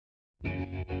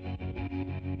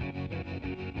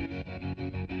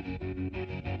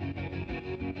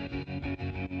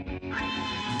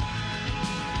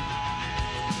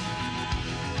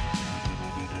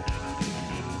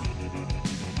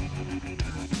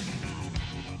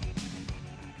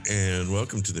And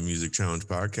welcome to the Music Challenge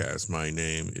Podcast. My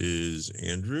name is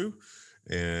Andrew,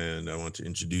 and I want to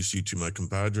introduce you to my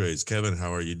compadres. Kevin,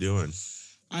 how are you doing?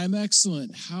 I'm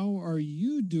excellent. How are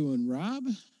you doing, Rob?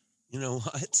 You know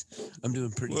what? I'm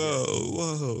doing pretty good.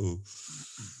 Whoa.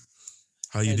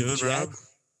 How you doing, Jack, Rob?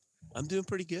 I'm doing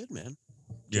pretty good, man.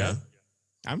 Yeah.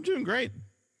 I'm doing great.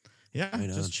 Yeah, Right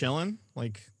on. just chilling.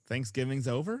 Like Thanksgiving's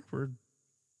over. We're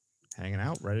hanging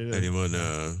out, ready to. Anyone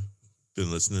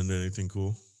been listening to anything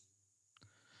cool?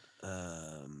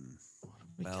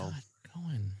 We got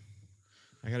going.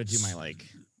 I got to do my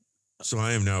So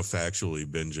I am now factually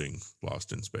binging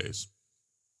Lost in Space.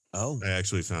 Oh, I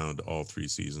actually found all 3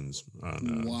 seasons on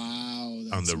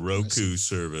the Roku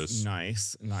service.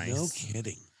 Nice. no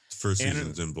kidding. First And-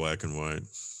 season's in black and white.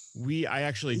 I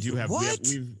actually do have. What?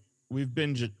 We've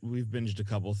binged a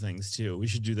couple things too. We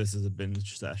should do this as a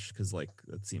binge sesh because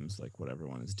that seems like what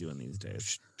everyone is doing these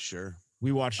days. Sure.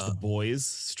 We watched The Boys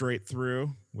straight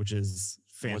through, which is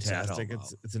What's that all fantastic.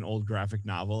 about? It's an old graphic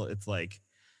novel. It's like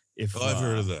if I've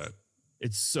heard of that.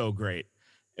 It's so great.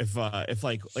 If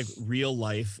like real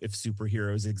life, if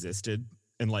superheroes existed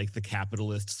and like the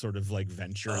capitalist sort of like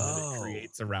venture that it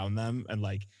creates around them, and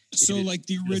like So like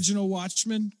the original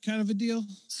Watchmen kind of a deal?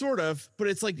 sort of, but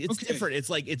it's like it's Okay. different. It's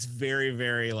like it's very,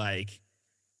 very like,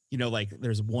 like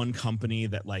there's one company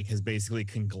that like has basically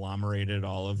conglomerated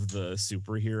all of the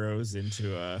superheroes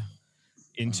into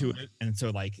it, and so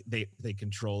like they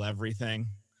control everything.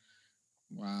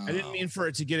 Wow. I didn't mean for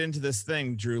it to get into this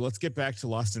thing, Drew. Let's get back to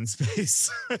Lost in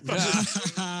Space.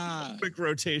 Quick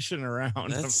rotation around.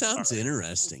 That I'm sounds sorry.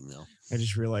 interesting, though. I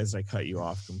just realized I cut you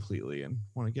off completely and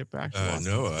want to get back to Lost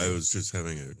No, in I Space. was just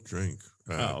having a drink.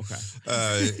 Oh,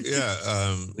 okay.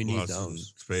 We need Lost in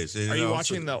those. Space. Are you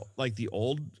watching the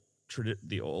old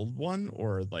one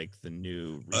or like the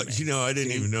new remake? I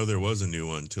didn't even know there was a new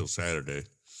one till Saturday.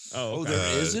 Oh, Oh, okay.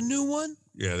 there is a new one?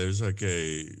 Yeah, there's like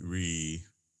a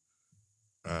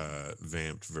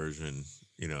vamped version,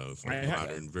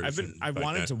 modern version. I've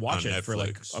wanted to watch on it for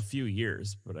like Netflix. a few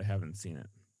years, but I haven't seen it.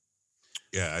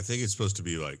 Yeah, I think it's supposed to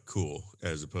be like cool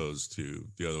as opposed to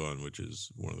the other one, which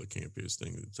is one of the campiest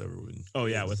things that's ever been. Oh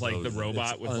yeah, with like the television.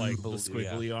 robot with like the unbelievable,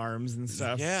 squiggly arms and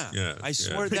stuff. Yeah. Yeah, I yeah.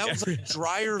 swear that was a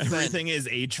dryer vent. Everything is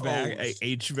HVAC, Oh.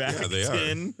 HVAC Yeah, they are.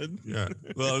 tin. Yeah.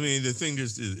 Well, I mean, the thing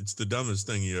it's the dumbest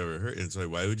thing you ever heard. It's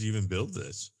like, why would you even build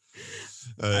this?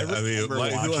 I remember who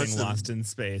watching wants to- Lost in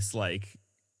Space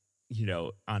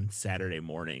on Saturday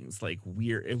mornings. Like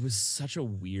weird. It was such a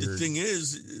weird. The thing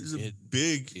is, it's a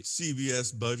big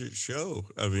CBS budget show.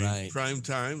 I mean, Right. prime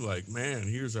time, like, man,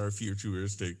 here's our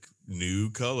futuristic new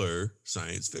color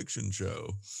science fiction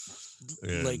show.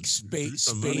 And Like space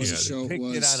some money Space at it. show. picked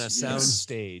it was, on a yes. sound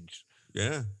stage.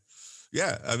 Yeah.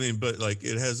 Yeah. I mean, but like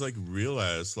it has like real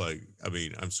ass,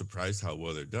 I'm surprised how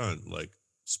well they're done. Like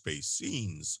space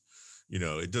scenes.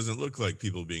 It doesn't look like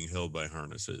people being held by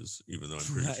harnesses, even though I'm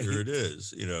pretty Right. sure it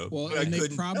is, Well, but I and they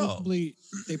couldn't tell.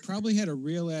 probably had a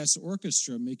real ass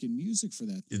orchestra making music for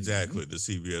that thing, Exactly. The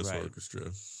CBS Right.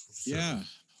 orchestra. So, Yeah.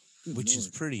 Good Which is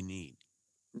Lord. pretty neat.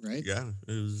 right. Yeah.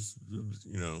 It was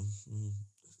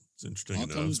it's interesting All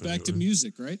enough. comes back to anyway.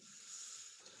 music, right?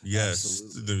 Yes,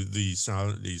 Absolutely. the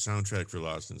soundtrack for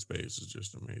Lost in Space is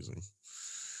just amazing.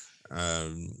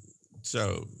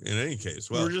 So in any case,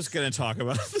 well, We're just gonna talk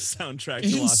about the soundtrack to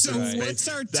And Lost so in Space. what's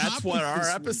our That's topic what our this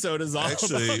week? episode is all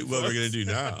actually, about. what we're gonna do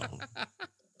now.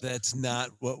 That's not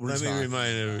what we're Let me talking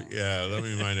remind about. let me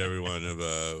remind everyone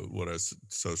of what our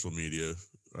social media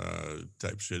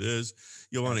type shit is.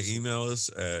 You'll want to email us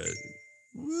at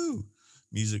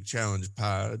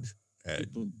musicchallengebod at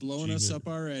People blowing us up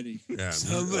already. yeah.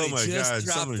 Somebody Oh my just God!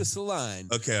 dropped Somebody, us a line.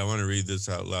 okay, I want to read this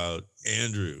out loud.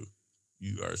 Andrew,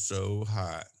 you are so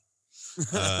hot.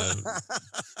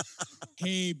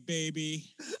 Hey,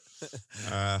 baby.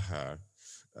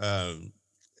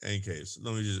 Any case,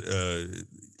 let me just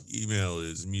email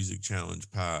is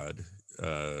musicchallengebod,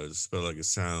 spelled like it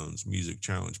sounds,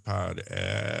 musicchallengebod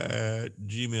at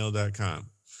gmail.com.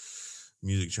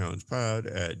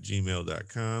 Musicchallengebod at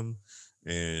gmail.com.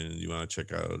 And you want to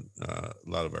check out a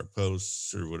lot of our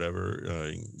posts or whatever,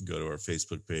 you can go to our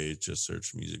Facebook page, just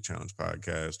search Music Challenge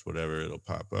Podcast, whatever, it'll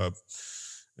pop up,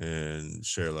 and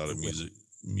share a lot of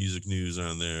music news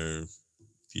on there,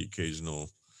 the occasional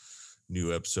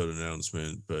new episode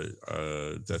announcement, but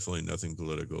definitely nothing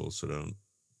political, so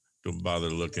don't bother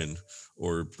looking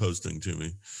or posting to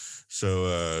me.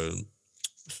 So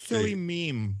silly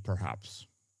meme, perhaps.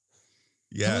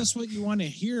 Yeah. Tell us what you want to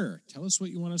hear. Tell us what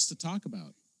you want us to talk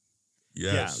about.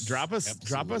 Yes. Yeah, drop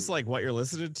us like what you're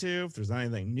listening to. If there's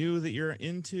anything new that you're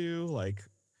into, like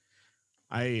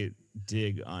I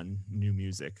dig on new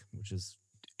music, which is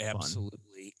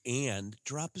absolutely. And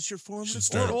drop us your formative. Should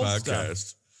start a old podcast.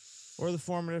 stuff. Or the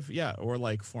formative, or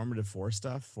like formative 4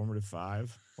 stuff, formative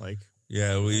 5, like.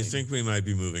 Yeah, well, you think we might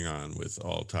be moving on with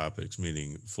all topics,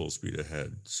 meaning full speed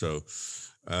ahead. So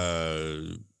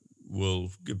we'll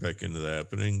get back into that,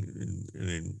 but in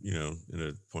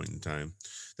a point in time.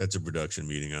 That's a production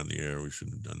meeting on the air. We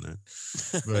shouldn't have done that.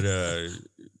 But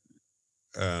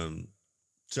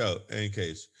so in any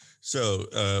case,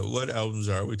 what albums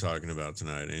are we talking about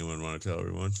tonight? Anyone want to tell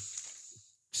everyone?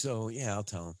 So yeah, I'll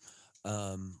tell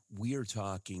them. We are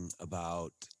talking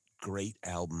about great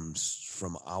albums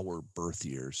from our birth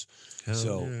years.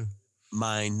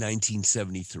 Mine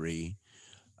 1973,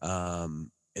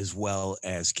 as well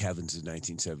as Kevin's in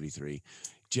 1973.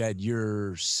 Jed, you're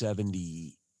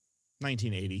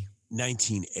 1980.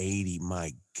 1980,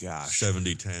 my gosh.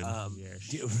 70-10.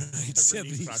 Right,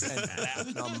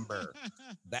 70-10,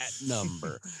 that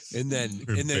number. And then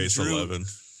base Drew, 11.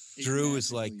 Drew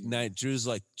is like Drew's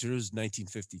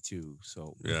 1952.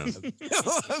 So yeah, I'm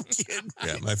kidding.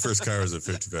 Yeah, my first car was a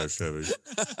 55 Chevy.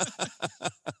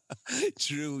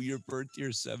 Drew, your birth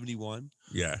year 71.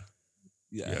 Yeah.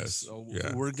 Yes. So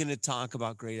we're gonna talk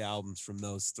about great albums from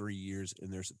those 3 years,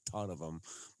 and there's a ton of them,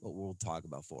 but we'll talk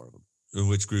about 4 of them. And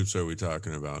which groups are we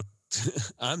talking about?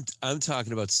 I'm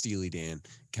talking about Steely Dan,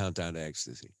 Countdown to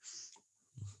Ecstasy.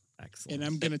 Excellent. And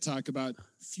I'm going to talk about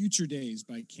Future Days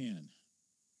by Can.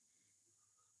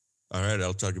 All right,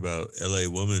 I'll talk about L.A.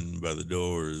 Woman by The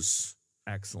Doors.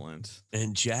 Excellent.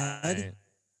 And Jed?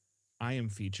 I am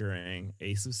featuring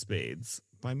Ace of Spades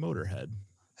by Motörhead.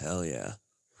 Hell yeah.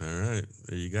 All right,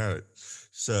 there you got it.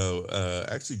 So,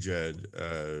 actually, Jed,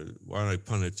 why don't I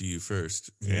punt it to you first?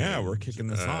 Yeah, we're kicking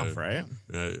this off, right?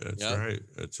 That's right.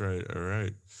 That's right. All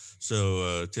right.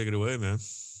 So, take it away, man.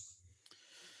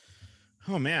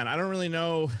 Oh man, I don't really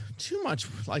know too much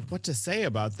like what to say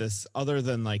about this other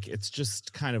than like it's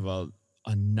just kind of a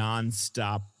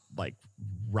nonstop like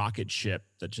rocket ship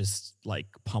that just like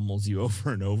pummels you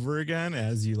over and over again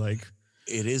as you like.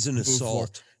 It is an assault.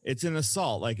 Forward. It's an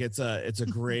assault. Like it's a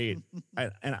great.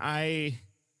 I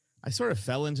sort of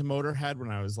fell into Motörhead when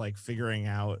I was like figuring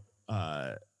out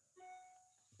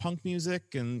punk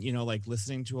music and like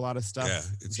listening to a lot of stuff. Yeah,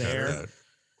 it's there. Got that.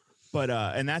 But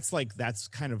and that's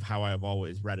kind of how I've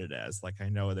always read it as. Like I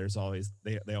know there's always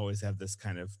they always have this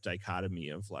kind of dichotomy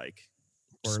of like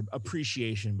or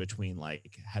appreciation between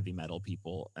like heavy metal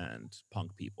people and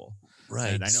punk people.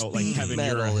 Right. And I know like Kevin,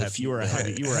 you were a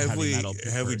heavy metal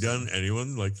person. Have we done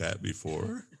anyone like that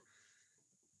before?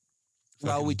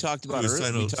 Well, we talked about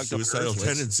suicidal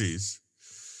tendencies.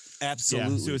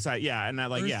 Absolutely. Yeah, suicide. Yeah, and I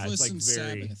like Earthless it's like and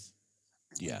very Sabbath.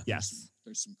 Yeah. Yes.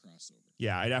 There's some crossover.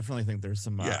 Yeah, I definitely think there's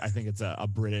some. I think it's a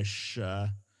British.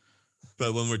 But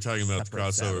when we're talking about the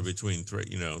crossover Sabbath. between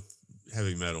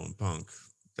heavy metal and punk,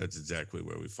 that's exactly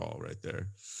where we fall right there.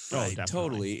 Right,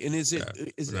 totally. And is it?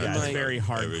 It's very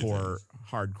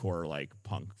hardcore like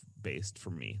punk based for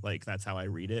me. Like that's how I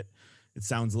read it. It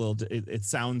sounds a little. It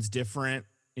sounds different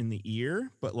in the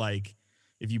ear, but like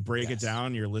if you break it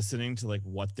down, you're listening to like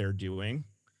what they're doing.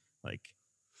 Like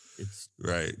it's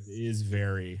right. It is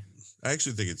very. I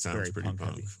actually think it sounds pretty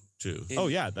punk too.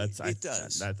 It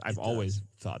does. I've always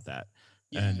thought that.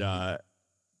 Yeah.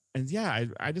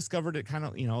 I discovered it kind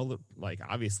of, like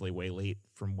obviously way late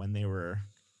from when they were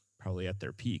probably at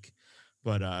their peak.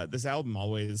 But this album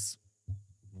always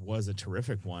was a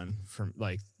terrific one from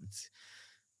like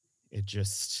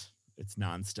it's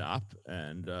nonstop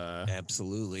and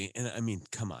absolutely. And I mean,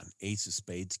 come on, Ace of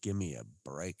Spades, give me a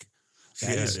break.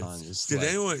 That song is Did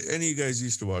any of you guys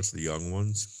used to watch The Young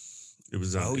Ones? It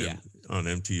was on on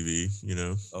MTV,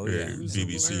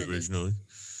 BBC originally.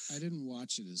 I didn't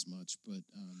watch it as much, but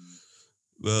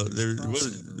well, there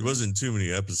wasn't too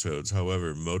many episodes.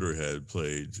 However, Motörhead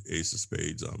played Ace of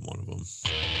Spades on one of them.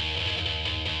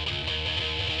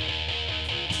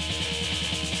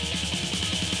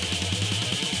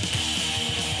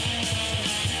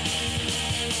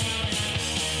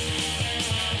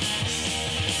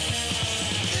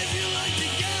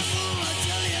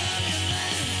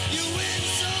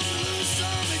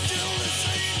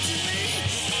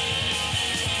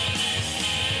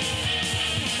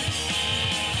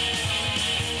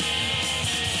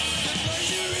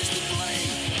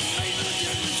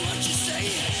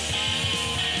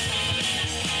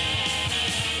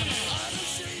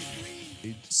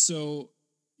 So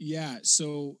Yeah,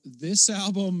 so this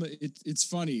album, it's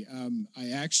funny. I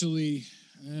actually,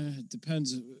 it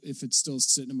depends if it's still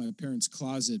sitting in my parents'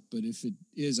 closet, but if it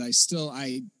is, I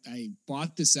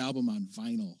bought this album on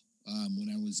vinyl when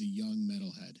I was a young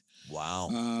metalhead. Wow.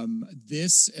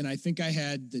 And I think I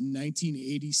had the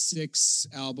 1986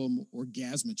 album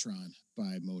Orgasmatron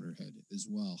by Motörhead as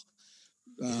well.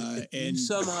 And you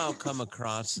somehow come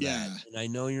across that, and I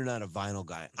know you're not a vinyl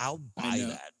guy. I'll buy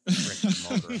that freaking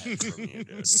Motörhead from you,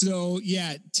 dude. So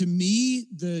yeah, to me,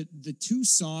 the two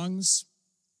songs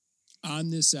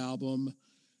on this album,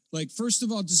 like first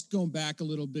of all, just going back a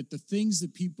little bit, the things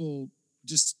that people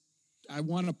I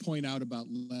want to point out about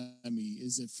Lemmy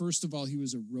is that first of all, he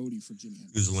was a roadie for Jimi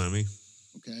Hendrix. Who's Lemmy?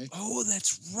 Okay. Oh,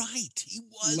 that's right. He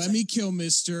was. Lemmy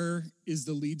Kilmister is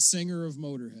the lead singer of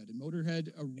Motörhead. And Motörhead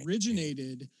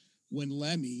originated when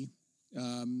Lemmy,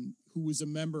 who was a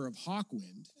member of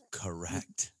Hawkwind.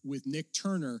 Correct. With Nick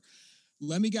Turner.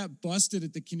 Lemmy got busted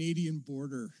at the Canadian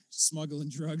border smuggling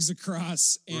drugs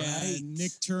across. And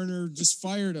Nick Turner just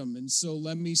fired him. And so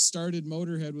Lemmy started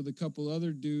Motörhead with a couple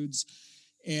other dudes.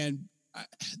 And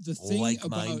the thing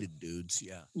like-minded dudes,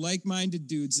 like-minded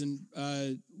dudes. And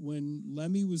when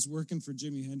Lemmy was working for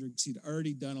Jimi Hendrix, he'd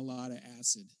already done a lot of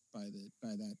acid by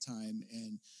that time,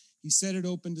 and he said it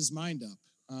opened his mind up.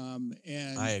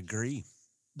 And I agree.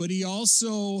 But he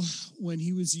also, when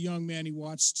he was a young man, he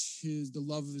watched the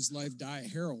love of his life die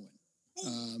of heroin.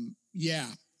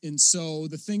 And so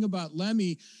the thing about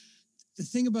Lemmy, the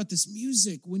thing about this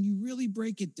music, when you really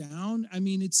break it down, I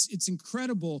mean, it's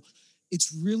incredible.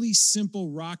 It's really simple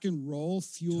rock and roll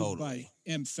fueled by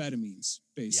amphetamines,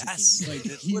 basically. Yes, like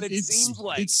what it seems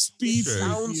like. It's speed freak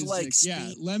sounds music. like speed.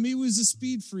 Yeah, Lemmy was a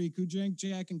speed freak who drank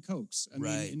Jack and Cokes. I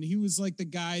mean, and he was like the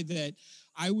guy that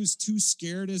I was too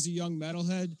scared as a young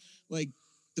metalhead. Like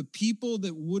the people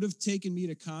that would have taken me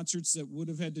to concerts that would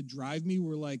have had to drive me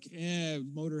were like,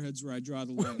 Motörhead's where I draw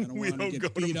the line. I don't want to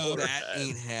get beat up. That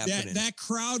ain't happening. That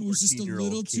crowd was just a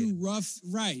little too rough.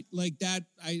 Right. Like that.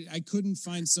 I couldn't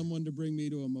find someone to bring me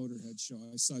to a Motörhead show.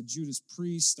 I saw Judas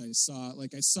Priest. I saw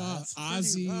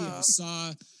Ozzy. I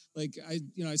saw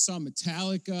I saw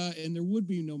Metallica, and there would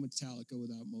be no Metallica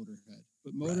without Motörhead.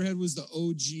 But Motörhead was the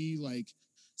OG, like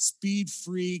speed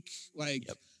freak,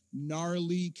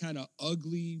 gnarly, kind of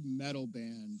ugly metal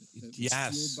band that was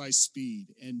fueled by speed.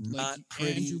 And like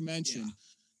Andrew mentioned,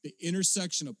 the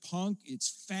intersection of punk,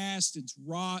 it's fast, it's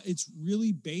raw, it's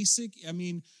really basic. I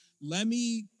mean,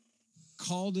 Lemmy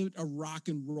called it a rock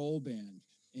and roll band.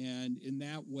 And in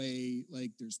that way,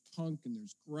 like there's punk and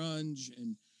there's grunge,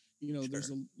 and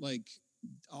there's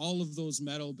all of those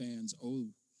metal bands owe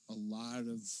a lot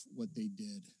of what they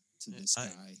did to this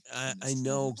guy. I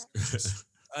know.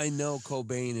 I know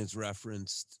Cobain has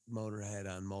referenced Motörhead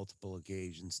on multiple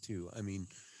occasions too. I mean,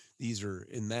 I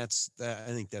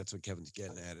think that's what Kevin's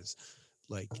getting at is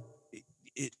like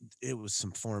it was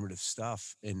some formative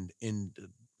stuff, and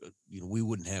we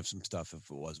wouldn't have some stuff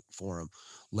if it wasn't for him.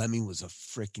 Lemmy was a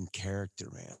freaking character,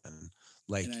 man.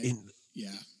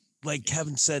 Like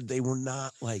Kevin said, they were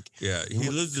not like he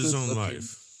lived his own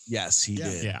life. Yes, he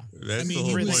did. Yeah, that's the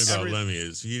whole point about Lemmy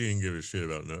is he didn't give a shit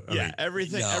about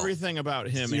everything about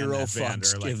him Zero and that band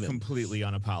are like given. completely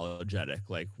unapologetic.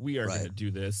 Like we are going to do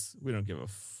this. We don't give a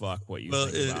fuck what you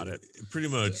think about it. Pretty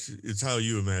much, it's how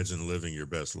you imagine living your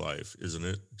best life, isn't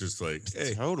it? Just like,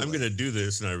 hey, I'm going to do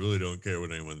this, and I really don't care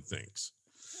what anyone thinks.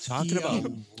 Talking about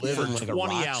living like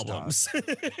 20 albums.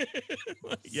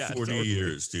 40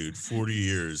 years, dude. 40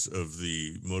 years of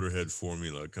the Motörhead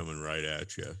formula coming right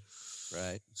at you.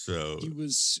 Right. So he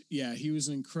was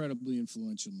an incredibly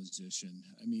influential musician.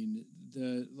 I mean,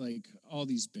 all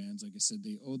these bands, like I said,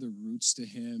 they owe their roots to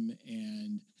him.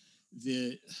 And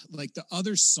the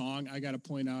other song I got to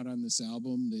point out on this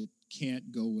album that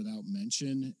can't go without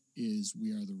mention is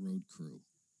 "We Are the Road Crew,"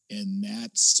 and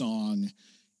that song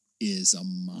is a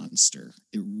monster.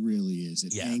 It really is.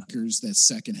 It anchors that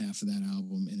second half of that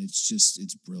album, and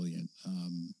it's brilliant.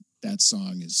 That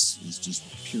song is just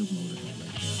pure Motörhead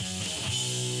right there.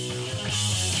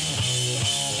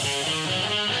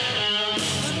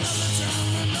 Another town,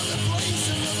 another place,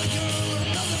 another girl,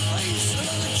 another face,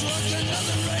 another truck,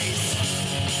 another race.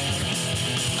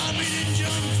 I'm eating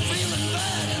junk, feeling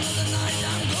bad. Another night,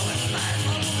 I'm going mad.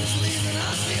 My woman's leaving,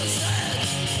 I feel sad.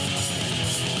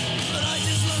 But I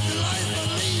just love the life I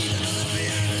lead. Another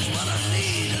beer is what I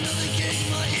need. Another gig,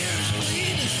 my ears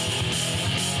bleed.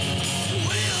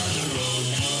 We are the road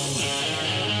crew.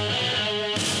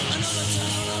 Another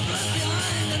town I've left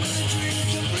behind. Another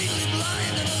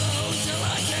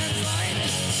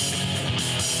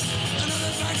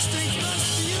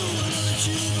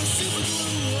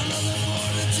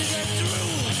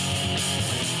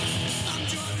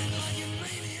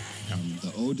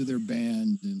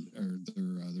or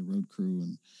their road crew,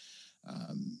 and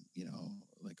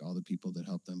like all the people that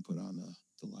helped them put on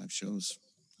the live shows.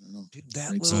 I don't know. That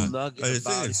Great little song. nugget. I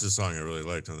think it's the song I really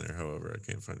liked on there. However, I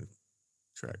can't find the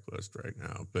track list right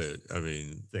now. But I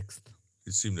mean, Sixth.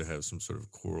 It seemed to have some sort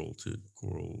of choral type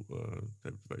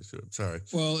device to it. Sorry.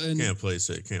 Well, and can't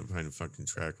place it. Can't find a fucking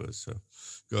track list. So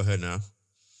go ahead now.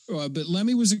 But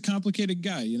Lemmy was a complicated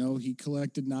guy. He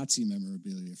collected Nazi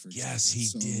memorabilia, for example. Yes, he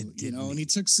did. And he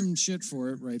took some shit for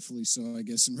it, rightfully so, I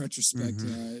guess, in retrospect.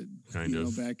 Kind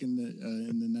of back in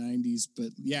the 90s.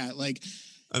 But yeah, like,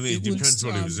 I mean, it depends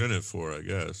what he was in it for, I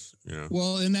guess.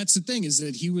 Well, and that's the thing, is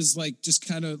that he was like just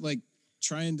kind of like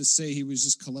trying to say he was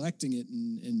just collecting it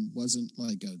and wasn't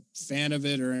like a fan of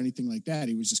it or anything like that.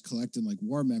 He was just collecting like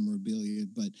war memorabilia.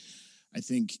 But I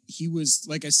think he was,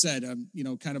 like I said,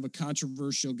 kind of a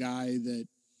controversial guy that,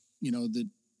 that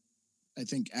I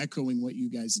think, echoing what you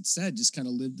guys had said, just kind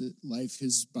of lived the life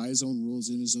by his own rules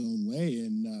in his own way,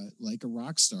 and like a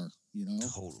rock star,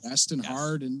 Totally. fast and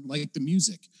hard, and like the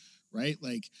music, right?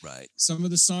 Like some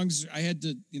of the songs I had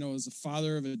to, as a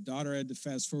father of a daughter, I had to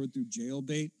fast forward through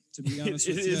Jailbait. To be honest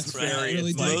with you, it's very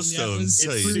really most of them. it's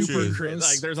super cringe.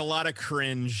 like there's a lot of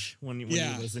cringe when you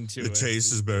listen to the it. The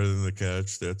chase is better than the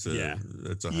catch. That's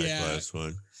a high class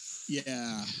one.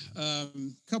 Yeah,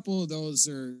 couple of those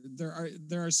there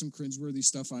are some cringeworthy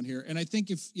stuff on here, and I think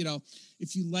if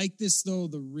you like this though,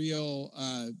 the real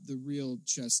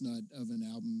chestnut of an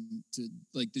album to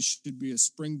like this should be a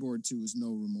springboard to is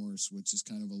No Remorse, which is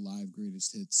kind of a live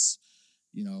greatest hits,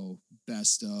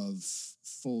 best of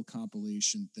full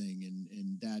compilation thing,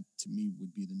 and that to me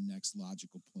would be the next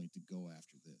logical point to go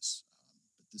after this.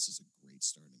 But this is a great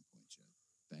starting point, Jed.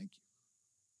 Thank you.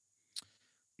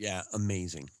 Yeah,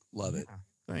 amazing. Love it.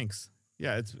 Thanks.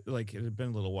 Yeah, it's like it had been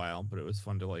a little while, but it was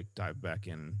fun to like dive back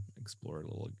in, explore it a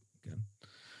little again.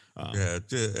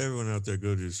 Everyone out there,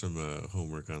 go do some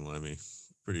homework on Lemmy.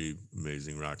 Pretty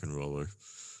amazing rock and roller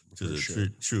to the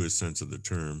truest sense of the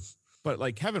term. But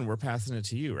like Kevin, we're passing it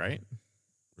to you, right?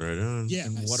 Right on. Yeah.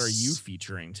 And what are you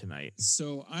featuring tonight?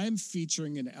 So I'm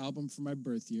featuring an album for my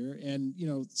birth year, and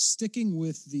sticking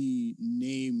with the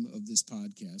name of this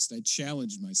podcast, I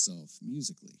challenged myself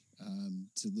musically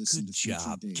to listen to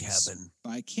future dates. Kevin.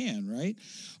 I can, right?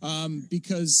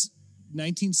 Because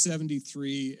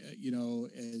 1973,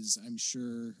 as I'm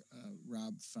sure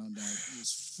Rob found out,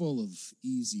 was full of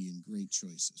easy and great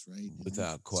choices, right?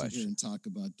 Without question. Sit here and talk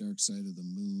about Dark Side of the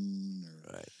Moon,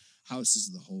 or Houses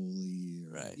of the Holy,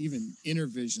 or even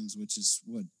Intervisions, which is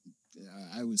what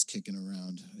I was kicking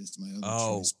around as my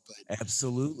other choice. But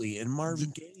absolutely. And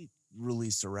Marvin Gaye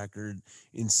released a record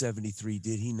in 73,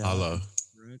 did he not? Hello.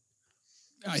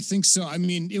 I think so. I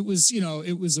mean, it was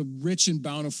a rich and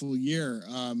bountiful year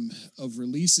of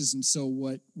releases. And so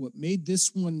what made this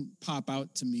one pop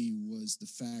out to me was the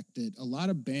fact that a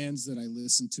lot of bands that I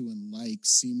listened to and like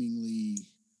seemingly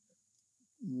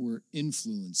were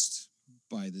influenced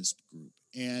by this group.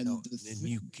 And, and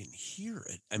you can hear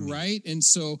it. I mean, right. And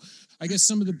so I guess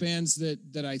some of the bands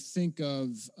that I think of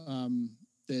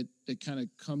that kind of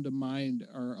come to mind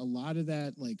are a lot of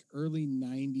that like early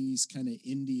 90s kind of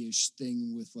indie-ish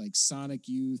thing with like Sonic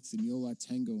Youth and Yo La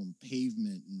Tengo and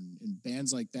Pavement and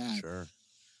bands like that. Sure.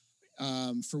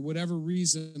 For whatever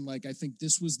reason, like I think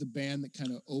this was the band that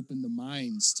kind of opened the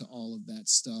minds to all of that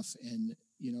stuff. And,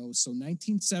 so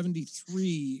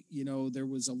 1973, there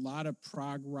was a lot of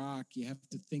prog rock. You have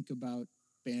to think about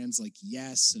bands like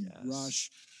Yes and Rush,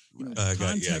 I got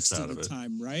context Yes out of of the it.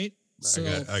 time, right?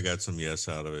 So I got some Yes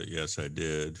out of it. Yes, I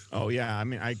did. Oh yeah, I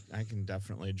mean, I can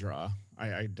definitely draw.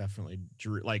 I definitely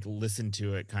drew, like listen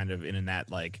to it kind of in that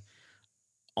like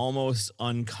almost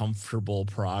uncomfortable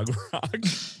prog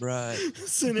rock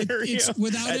scenario. It's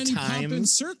without at any pomp and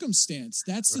times. circumstance.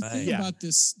 That's the thing about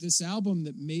this album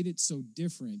that made it so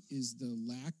different is the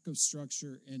lack of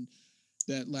structure and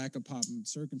that lack of pomp and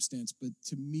circumstance. But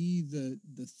to me, the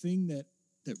thing that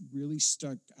really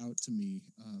stuck out to me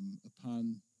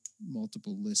upon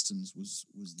multiple listens was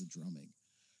the drumming,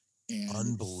 and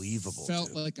unbelievable.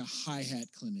 Felt like a hi-hat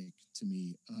clinic to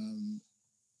me,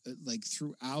 like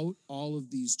throughout all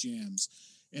of these jams.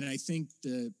 And I think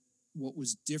what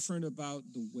was different about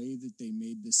the way that they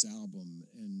made this album,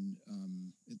 and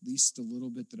at least a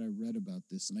little bit that I read about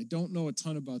this, and I don't know a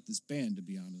ton about this band, to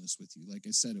be honest with you. Like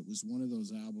I said, it was one of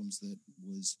those albums that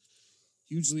was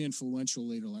hugely influential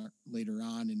later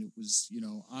on, and it was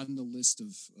on the list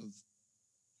of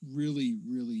really,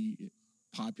 really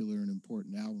popular and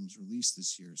important albums released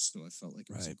this year. So I felt like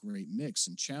it was a great mix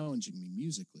and challenging me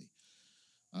musically.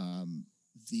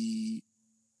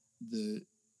 The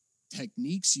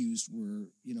techniques used were,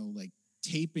 like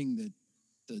taping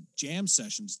the the jam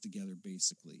sessions together,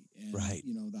 basically. And, Right.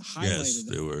 you know, the highlight Yes, of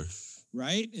they that, were.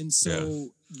 right? And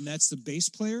so that's the bass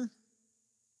player.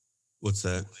 What's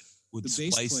that? Would The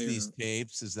bass splice player. these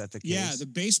tapes? Is that the case? Yeah, the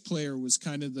bass player was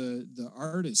kind of the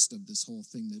artist of this whole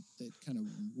thing that kind of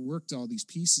worked all these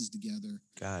pieces together.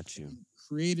 Got you. And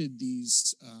created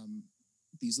these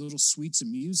little suites of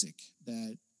music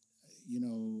that, you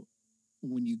know,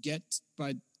 when you get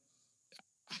by.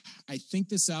 I think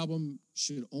this album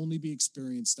should only be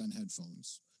experienced on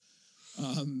headphones.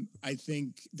 I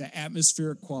think the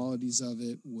atmospheric qualities of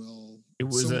it will.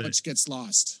 Much gets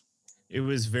lost. It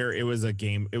was a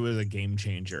game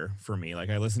changer for me. Like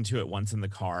I listened to it once in the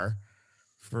car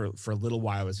for a little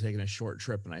while. I was taking a short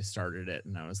trip and I started it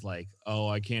and I was like, oh,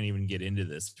 I can't even get into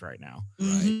this right now.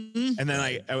 Right. And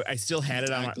then I still had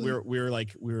it on. I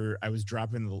was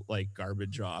dropping the like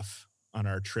garbage off on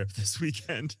our trip this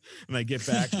weekend, and I get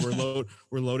back, we're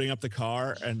loading up the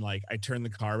car, and like I turn the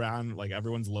car on, like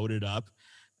everyone's loaded up,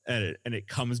 and it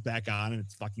comes back on, and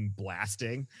it's fucking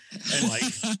blasting, and like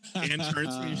Ann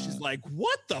turns to me, and she's like,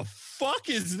 "What the fuck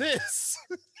is this?"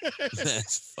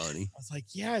 That's funny. I was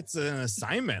like, "Yeah, it's an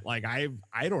assignment. Like I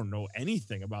don't know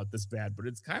anything about this band, but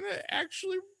it's kind of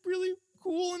actually really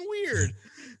cool and weird."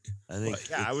 I think. But,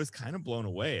 yeah, I was kind of blown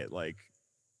away at like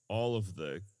all of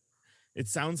the. It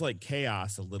sounds like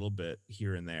chaos a little bit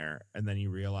here and there. And then you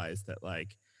realize that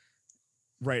like,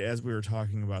 right as we were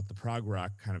talking about the prog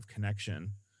rock kind of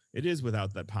connection, it is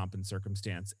without that pomp and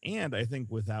circumstance. And I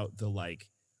think without the like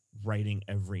writing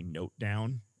every note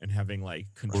down and having like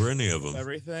control or any of them,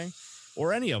 everything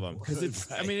or any of them. Cause it's,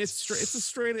 right. I mean, it's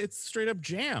straight up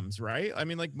jams, right? I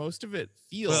mean, like most of it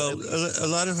feels a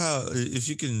lot of how, if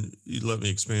you let me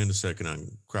expand a second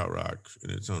on krautrock in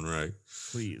its own right,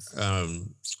 please.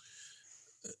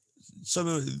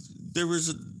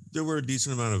 There were a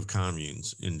decent amount of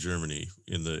communes in Germany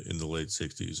in the late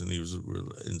 60s,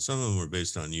 and some of them were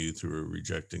based on youth who were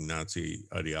rejecting Nazi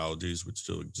ideologies, which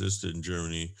still existed in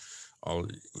Germany.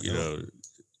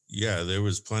 There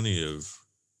was plenty of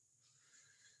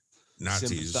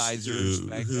Nazis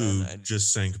who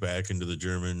just sank back into the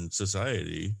German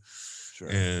society. Sure.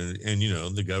 And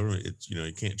the government,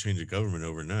 you can't change a government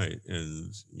overnight,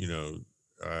 and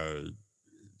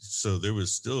so there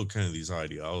was still kind of these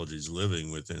ideologies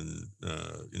living within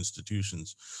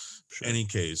institutions, sure. Any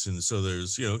case. And so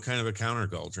there's, kind of a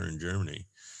counterculture in Germany,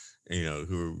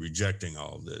 who are rejecting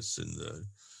all of this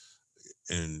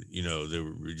and they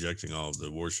were rejecting all of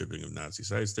the worshiping of Nazi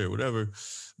sites there, whatever.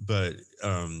 But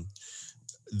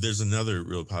there's another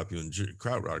real popular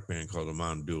krautrock band called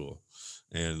Amon Düül.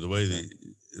 And the way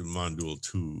Amon Düül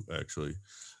 2, actually.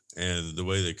 And the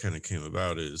way they kind of came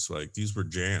about is like these were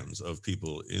jams of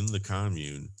people in the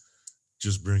commune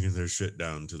just bringing their shit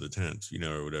down to the tent,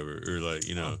 or whatever, or like,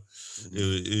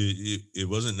 it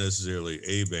wasn't necessarily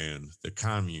a band. The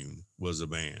commune was a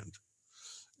band.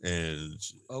 And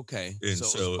okay. And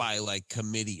so it was by like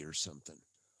committee or something.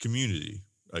 Community,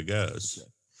 I guess.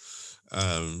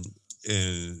 Okay.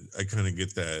 And I kind of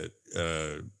get that.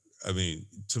 I mean,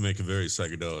 to make a very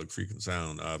psychedelic freaking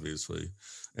sound, obviously.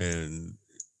 And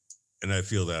I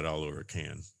feel that all over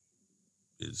Can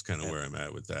is kind of where I'm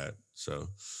at with that. So,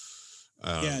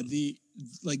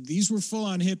 these were full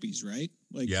on hippies, right?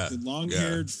 Like the long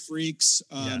haired freaks.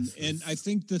 And I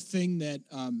think the thing that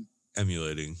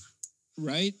emulating,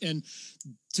 right? And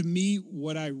to me,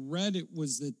 what I read it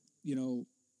was that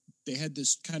they had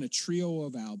this kind of trio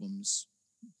of albums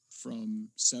from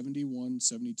 71,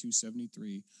 72,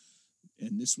 73.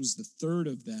 And this was the third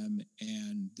of them.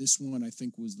 And this one, I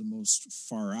think, was the most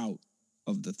far out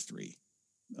of the three.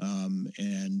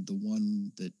 And the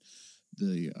one that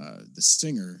the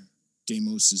singer,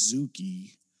 Damo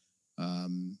Suzuki,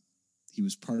 he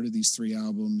was part of these three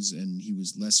albums, and he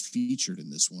was less featured in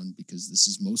this one because this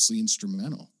is mostly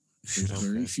instrumental. There's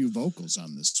very few vocals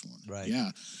on this one. Right.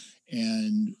 Yeah.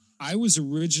 And I was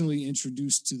originally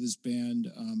introduced to this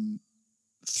band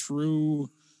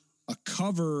through a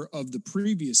cover of the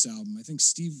previous album. I think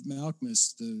Steve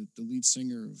Malkmus, the lead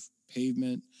singer of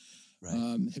Pavement,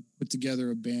 had put together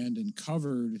a band and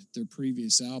covered their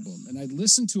previous album. And I'd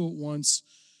listened to it once,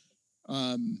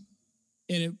 and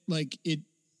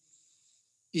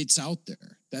it's out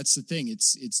there. That's the thing.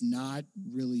 It's not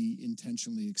really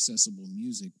intentionally accessible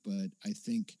music, but I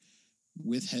think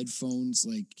with headphones,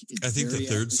 I think the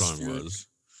third song was.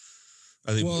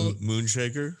 I think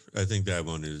Moonshaker. I think that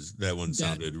one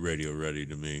sounded radio ready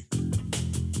to me.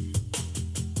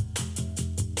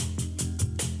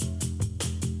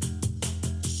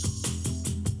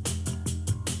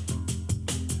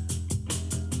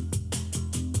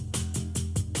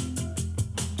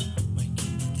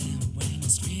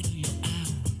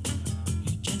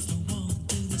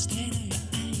 state of your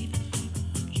mind.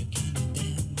 You can't be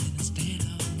dead in a state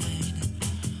all night.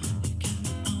 You can't be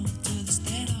off to the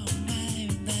state all night.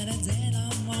 That is it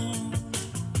all wrong.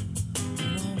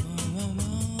 Whoa, whoa, whoa,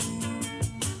 whoa.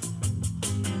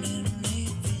 Let her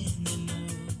live anymore.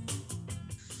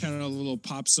 Kind of a little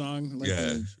pop song, like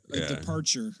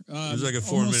Departure. It was like a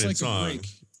 4-minute almost like song. A break.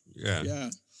 Yeah.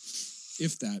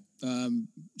 If that.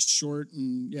 Short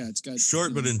and it's got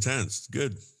short but intense.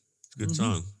 Good. It's a good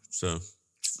song. So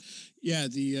yeah,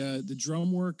 the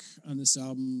drum work on this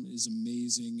album is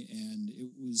amazing, and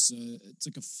it's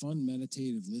like a fun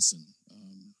meditative listen.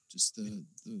 Just the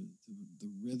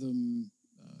rhythm,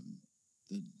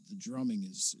 the drumming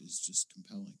is just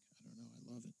compelling. I don't know,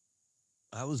 I love it.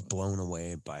 I was blown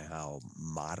away by how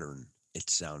modern it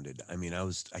sounded. I mean, I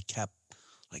kept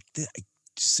like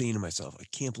saying to myself, I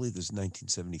can't believe this is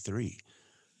 1973.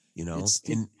 You know,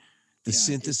 and the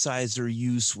synthesizer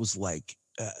use was like,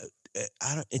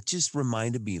 it just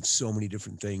reminded me of so many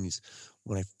different things.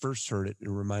 When I first heard it,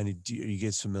 are you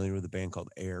guys familiar with a band called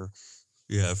Air?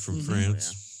 Yeah, from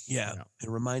France. Yeah, it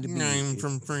reminded me. I'm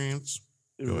from France.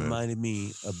 It reminded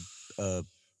me of a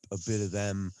bit of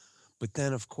them, but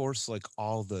then of course, like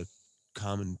all the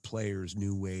common players,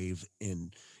 new wave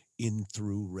and in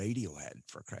through Radiohead,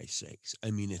 for Christ's sakes. I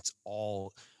mean, it's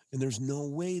all, and there's no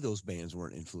way those bands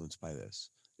weren't influenced by this.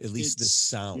 At least the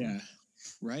sound. Yeah.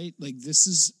 Right? Like this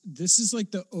is like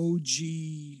the OG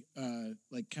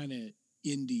like kind of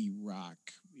indie rock,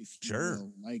 if you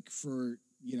will. Like for,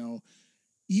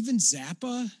 even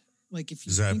Zappa, like if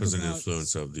you Zappa's think an about,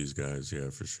 influence of these guys,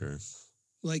 yeah, for sure.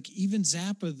 Like even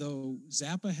Zappa, though,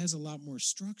 Zappa has a lot more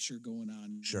structure going on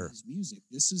in his music.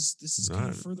 This is kind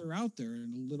of further out there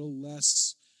and a little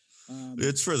less.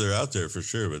 It's further out there for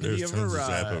sure, but there's tons of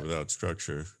Zappa without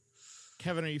structure.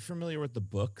 Kevin, are you familiar with the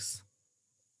books?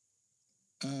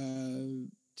 Do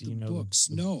you know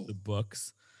books? No, the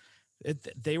books.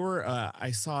 They were. I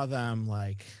saw them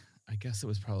like, I guess it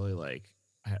was probably like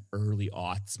early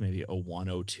aughts, maybe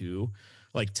 01, 02.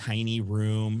 Like tiny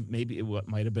room, maybe it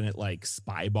might have been at like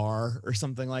Spy Bar or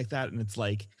something like that. And it's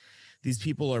like these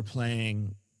people are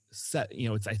playing set,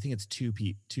 I think it's two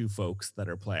folks that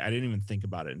are playing. I didn't even think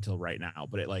about it until right now,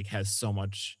 but it like has so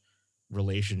much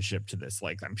relationship to this.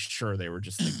 Like I'm sure they were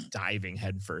just like diving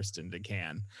headfirst into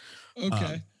Can.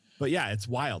 Okay. But yeah, it's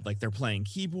wild. Like they're playing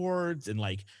keyboards and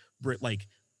like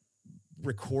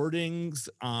recordings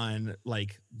on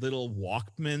like little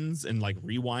Walkmans and like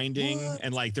rewinding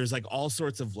and like there's like all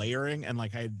sorts of layering and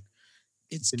like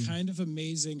it's kind of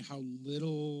amazing how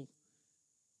little,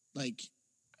 like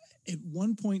at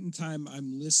one point in time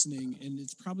I'm listening and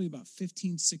it's probably about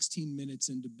 15-16 minutes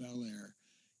into Bel Air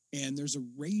and there's a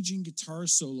raging guitar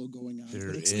solo going on,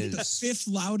 but it's like the fifth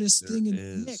loudest thing in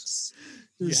the mix.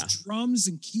 There's drums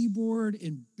and keyboard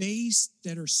and bass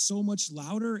that are so much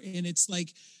louder, and it's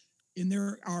like, and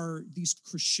there are these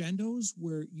crescendos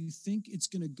where you think it's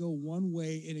going to go one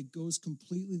way and it goes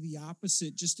completely the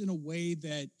opposite, just in a way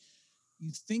that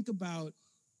you think about,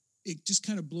 it just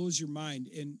kind of blows your mind.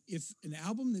 And if an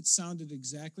album that sounded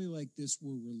exactly like this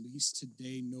were released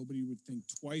today, nobody would think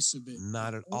twice of it.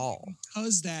 Not at all.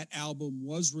 Because that album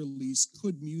was released,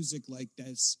 could music like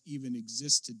this even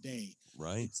exist today?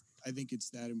 Right. I think it's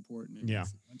that important. Yeah,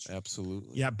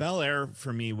 absolutely. Yeah, Bel Air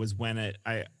for me was when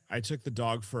I took the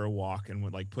dog for a walk and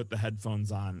would like put the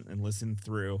headphones on and listen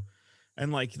through.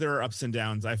 And like there are ups and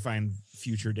downs. I find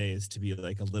Future Days to be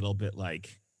like a little bit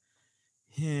like,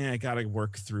 I gotta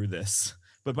work through this.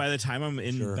 But by the time I'm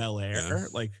in Bel Air,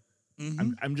 like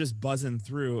I'm just buzzing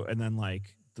through, and then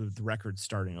like the record's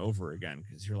starting over again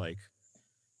because you're like,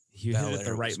 you hit it at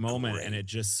the right moment, and it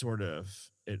just sort of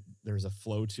there's a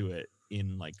flow to it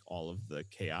in like all of the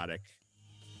chaotic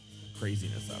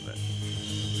craziness of it.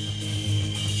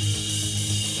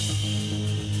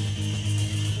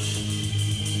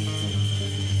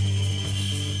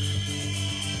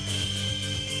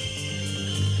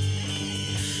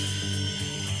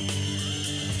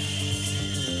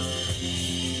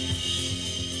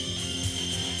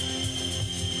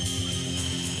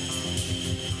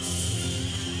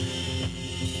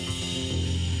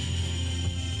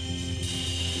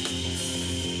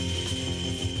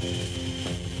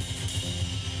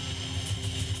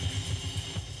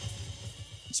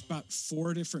 About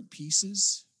 4 different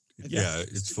pieces.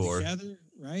 It's 4 together,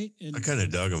 right? And I kind of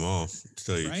dug them all, to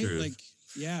tell you the truth. Like,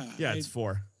 it's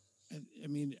 4. I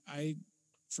mean,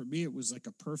 for me, it was like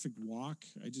a perfect walk.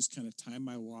 I just kind of timed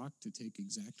my walk to take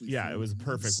exactly. Yeah, it was a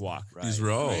perfect walk. Right. These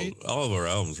were all of our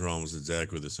albums were almost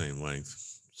exactly the same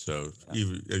length. So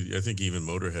I think even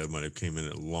Motörhead might have came in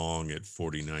at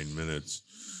 49 minutes.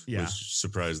 Yeah. Which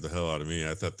surprised the hell out of me.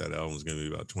 I thought that album was going to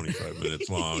be about 25 minutes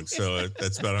long. So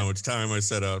that's about how much time I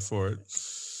set out for it.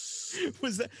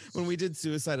 Was that when we did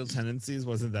Suicidal Tendencies?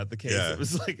 Wasn't that the case? Yeah. It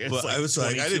was like, I was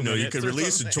like, I didn't know you could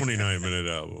release a 29-minute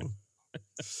album.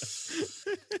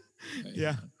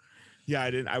 Yeah. Yeah,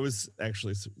 I didn't. I was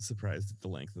actually surprised at the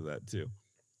length of that too.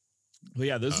 But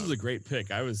yeah, this was a great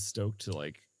pick. I was stoked to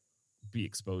like be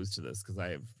exposed to this because I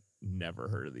have never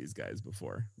heard of these guys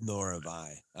before. Nor have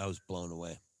I. I was blown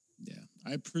away. Yeah,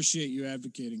 I appreciate you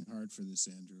advocating hard for this,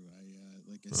 Andrew.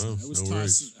 Like I said,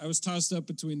 I was tossed up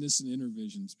between this and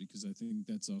Intervisions because I think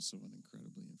that's also an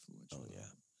incredibly influential. Oh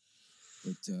yeah,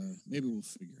 but maybe we'll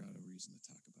figure out a reason to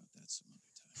talk about that some other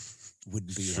time.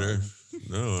 Wouldn't be sure. hard.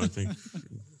 No, I think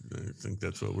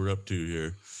that's what we're up to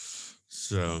here.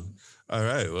 So, all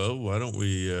right. Well, why don't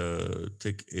we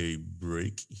take a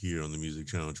break here on the Music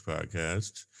Challenge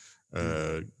podcast?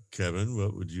 Kevin,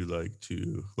 what would you like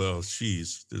to? Well,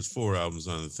 there's 4 albums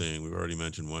on the thing. We've already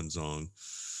mentioned one song.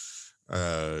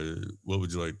 What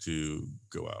would you like to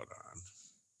go out on?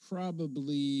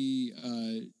 Probably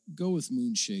go with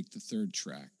Moonshake, the 3rd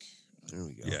track. There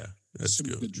we go. Yeah, that's Some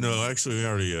good. good No, drama. actually, we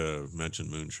already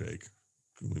mentioned Moonshake.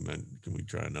 Can we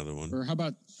try another one? Or how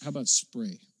about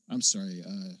Spray? I'm sorry,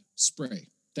 Spray.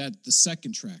 The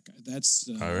 2nd track. That's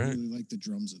All I right. really like the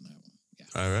drums in that one. Yeah.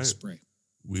 All right. Spray.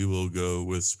 We will go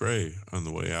with Spray on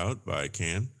the way out by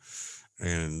Can.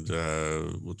 And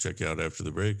we'll check you out after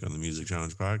the break on the Music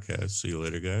Challenge podcast. See you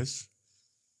later, guys.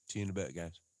 See you in a bit,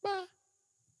 guys. Bye.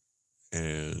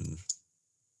 And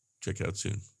check you out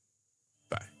soon.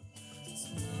 Bye.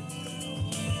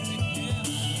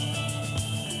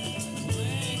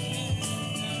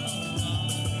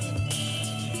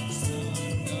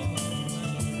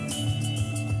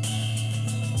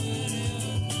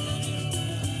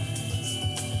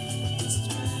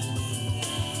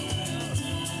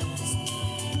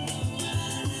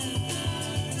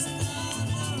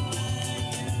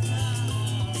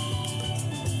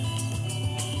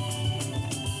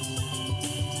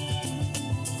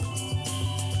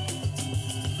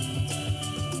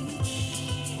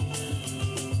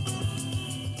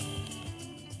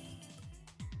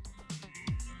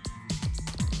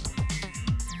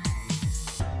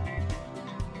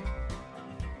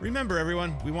 Remember,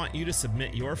 everyone, we want you to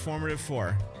submit your formative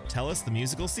 4. Tell us the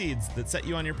musical seeds that set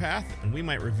you on your path, and we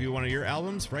might review one of your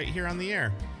albums right here on the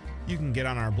air. You can get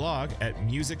on our blog at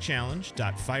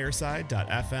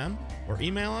musicchallenge.fireside.fm or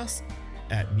email us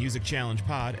at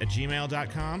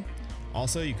musicchallengepod@gmail.com.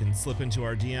 Also, you can slip into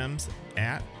our DMs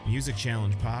at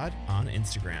musicchallengepod on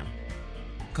Instagram.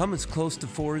 Come as close to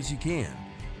 4 as you can,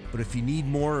 but if you need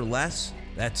more or less,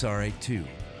 that's all right too.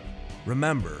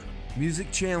 Remember,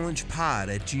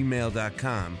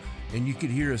 musicchallengepod@gmail.com, and you could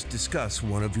hear us discuss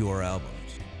one of your albums.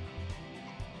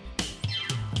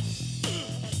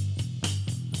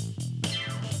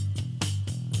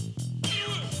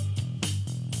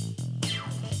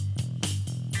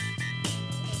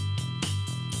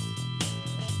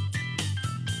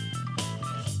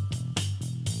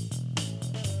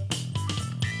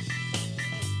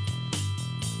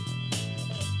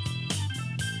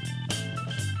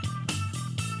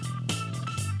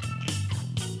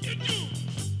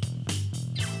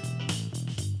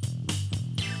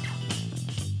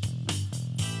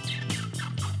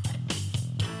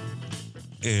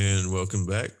 And welcome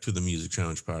back to the Music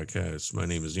Challenge podcast. My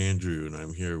name is Andrew, and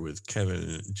I'm here with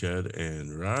Kevin, Jed,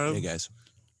 and Rob. Hey, guys.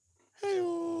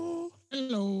 Hello.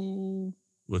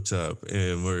 What's up?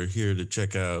 And we're here to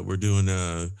check out. We're doing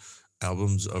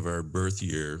albums of our birth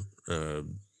year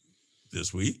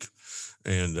this week,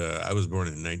 and I was born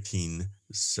in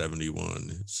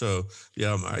 1971. So the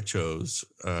album I chose,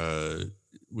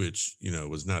 which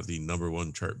was not the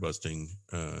 #1 chart busting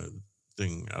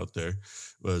thing out there,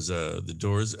 was The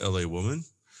Doors' "L.A. Woman,"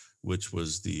 which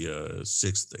was the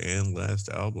 6th and last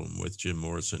album with Jim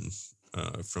Morrison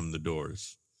from The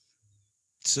Doors.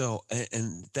 So,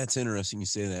 and that's interesting you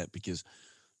say that, because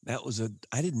I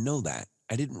didn't know that.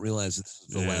 I didn't realize it's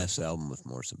the last album with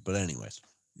Morrison. But anyways.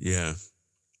 Yeah.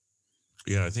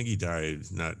 Yeah, I think he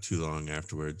died not too long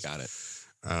afterwards. Got it.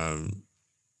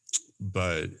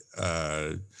 But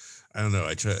I don't know.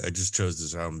 I just chose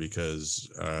this album because,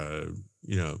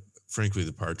 frankly,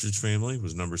 the Partridge Family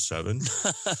was number 7 in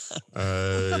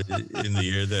the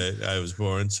year that I was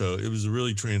born. So it was a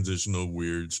really transitional,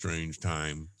 weird, strange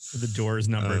time. The Doors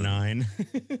number 9.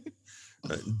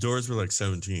 Doors were like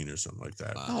 17 or something like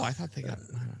that. Oh, I thought they got.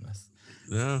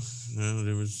 No,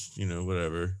 there was,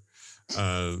 whatever.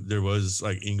 There was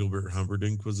like Engelbert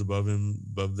Humperdinck was above them,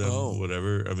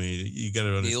 whatever. I mean, you got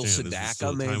to Neil understand this was Sedaka, still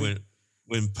a time maybe?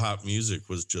 when pop music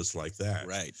was just like that.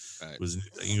 Right. Was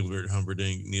Engelbert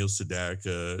Humperdinck, Neil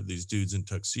Sedaka, these dudes in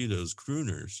tuxedos,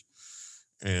 crooners,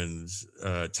 and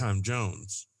Tom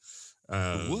Jones.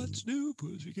 What's new,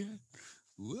 pussycat?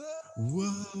 Whoa.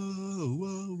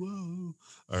 Whoa.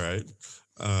 All right.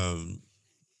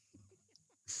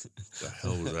 The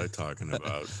hell was I talking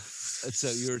about?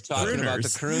 So you were talking about the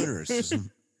crooners.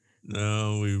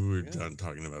 No, we were done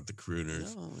talking about the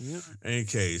crooners. No, yeah. In any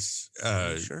case,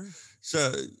 Sure.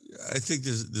 so I think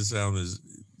this album is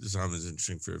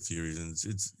interesting for a few reasons.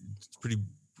 It's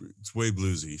way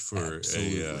bluesy for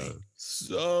Absolutely.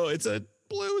 So it's a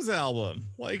blues album,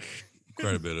 like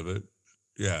quite a bit of it.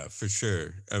 Yeah, for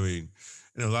sure. I mean,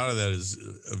 and a lot of that is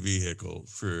a vehicle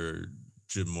for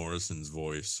Jim Morrison's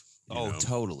voice. You know?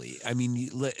 Totally. I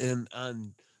mean, and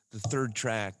on the third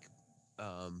track,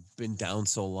 Been Down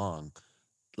So Long,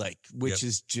 like, which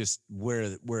is just where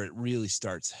it really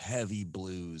starts heavy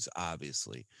blues,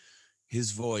 obviously. His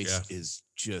voice is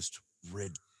just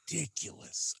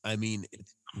ridiculous. I mean,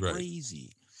 it's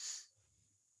crazy. It's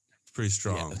pretty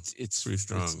strong. Yeah, it's pretty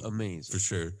strong. It's amazing. For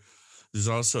sure. There's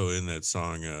also in that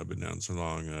song, Been Down So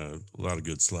Long, a lot of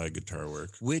good slide guitar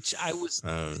work. Which I was,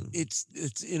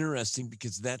 it's interesting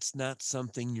because that's not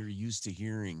something you're used to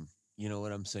hearing. You know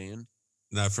what I'm saying?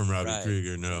 Not from Robbie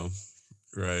Krieger, no.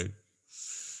 Right.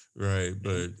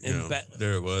 But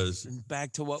there it was. And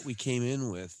back to what we came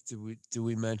in with. Do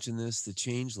we mention this? The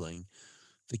Changeling,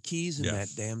 the keys in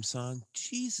that damn song.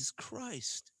 Jesus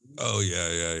Christ. Oh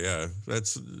yeah.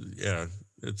 That's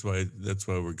why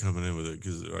we're coming in with it,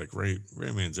 because like Ray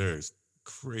Manzara's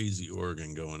crazy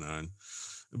organ going on.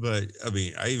 But I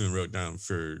mean, I even wrote down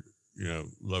for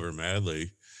Love Her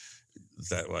Madly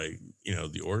that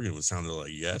the organ was sounding like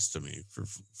Yes to me,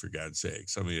 for God's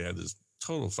sakes. I mean, it had this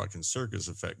total fucking circus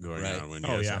effect going on when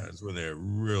when they're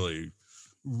really,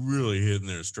 really hitting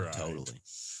their stride. Totally.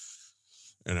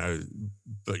 And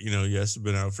Yes had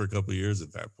been out for a couple of years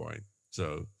at that point.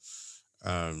 So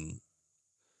I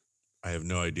have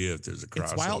no idea if the's a crossover.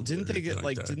 It's wild. Didn't they get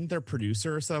didn't their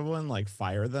producer or someone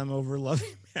fire them over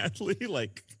Loving Madly,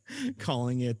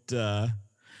 calling it a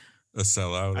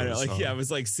sellout? I don't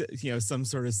know, it was some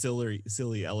sort of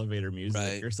silly elevator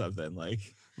music or something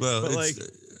Well, I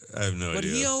have no idea. But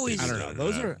he always, I don't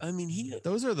know.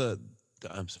 Those are the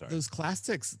I'm sorry. Those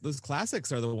classics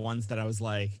are the ones that I was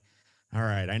like, all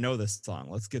right, I know this song.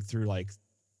 Let's get through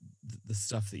the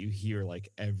stuff that you hear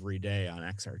every day on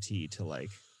XRT to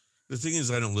The thing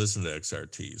is, I don't listen to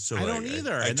XRT, so I don't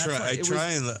either. I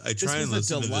try and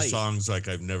listen to the songs like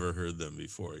I've never heard them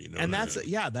before. And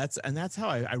that's how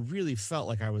I really felt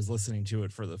like I was listening to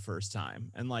it for the first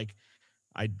time, and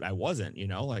I wasn't,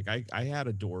 I had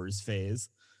a Doors phase,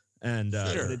 and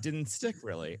but it didn't stick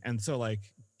really, and so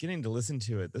getting to listen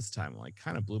to it this time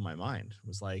kind of blew my mind. It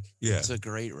was it's a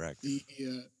great record.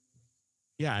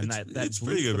 Yeah, and it's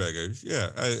pretty good record. Yeah,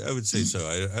 I would say so.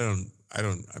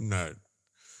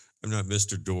 I'm not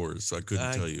Mr. Doors, so I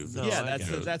couldn't tell you.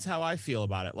 That's how I feel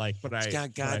about it. It's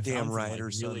got goddamn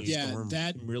Riders on the Storm.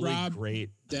 That really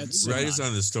great. That's Riders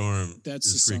on the Storm. That's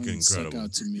is the song freaking that incredible. stuck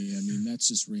out to me. I mean, that's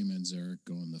just Ray Manzarek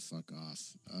going the fuck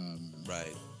off.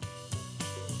 Right.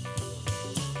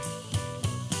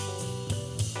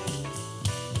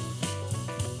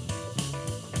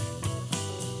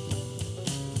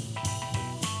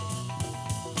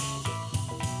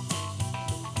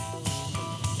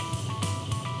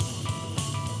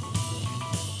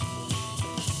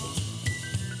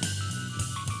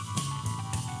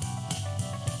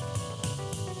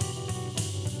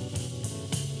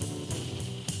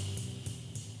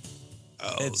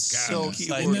 It's so and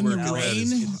then the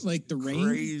rain, the rain.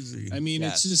 Crazy. I mean,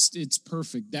 it's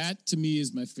perfect. That to me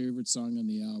is my favorite song on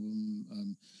the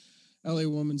album. LA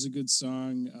Woman's a good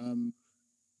song.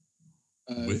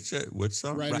 Which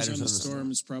song? Riders on the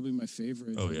Storm is probably my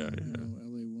favorite. Oh yeah.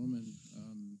 LA Woman.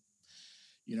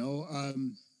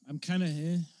 I'm kind of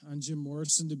on Jim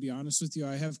Morrison, to be honest with you.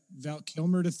 I have Val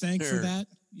Kilmer to thank for that.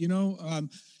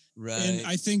 Right. And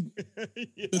I think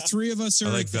the three of us are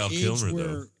at the age Kilmer,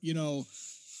 where,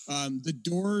 the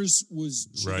Doors was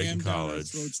jammed down our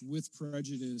college. throats with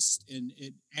Prejudice, and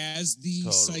it as the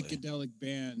psychedelic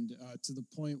band to the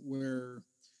point where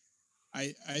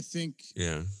I think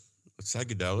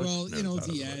psychedelic. Well,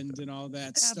 the end and all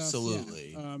that stuff.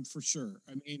 Absolutely. For sure.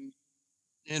 I mean,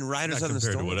 and Riders on the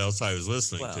Storm. Storm. Compared to what else I was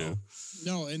listening to.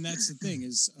 No, and that's the thing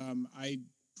is, I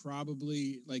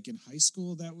probably in high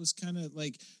school, that was kind of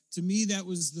to me, that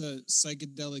was the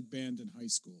psychedelic band in high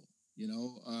school,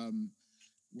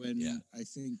 when I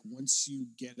think once you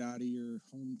get out of your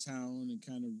hometown and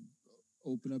kind of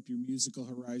open up your musical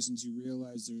horizons, you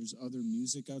realize there's other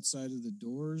music outside of the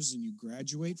doors, and you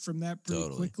graduate from that pretty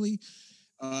quickly.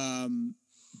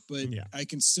 But I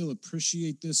can still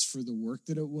appreciate this for the work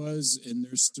that it was, and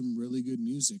there's some really good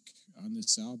music on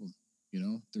this album. You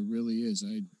know, there really is.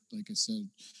 Like I said,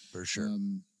 for sure.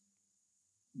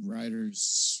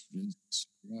 Writers,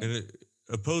 and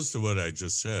opposed to what I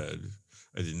just said,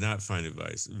 I did not find it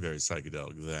very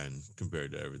psychedelic then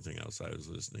compared to everything else I was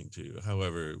listening to.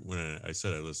 However, when I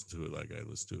said I listened to it like I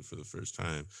listened to it for the first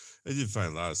time, I did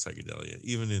find a lot of psychedelia,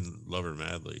 even in Lover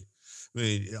Madly. I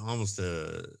mean, almost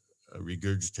a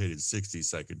regurgitated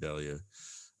 60s psychedelia.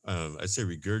 I say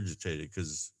regurgitated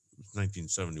because it's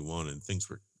 1971 and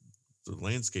the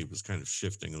landscape was kind of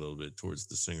shifting a little bit towards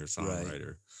the singer-songwriter.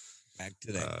 Right. Back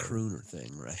to that crooner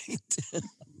thing, right?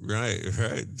 right.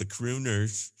 The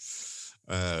crooners,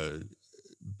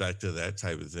 back to that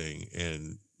type of thing.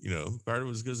 And, you know, part of it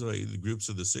was because like, the groups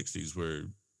of the 60s were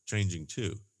changing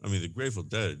too. I mean, the Grateful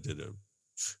Dead that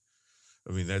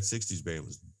 60s band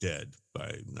was dead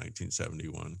by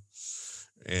 1971.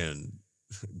 And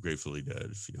gratefully dead,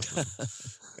 if you don't know.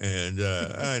 And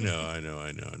I know.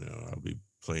 I'll be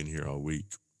playing here all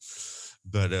week.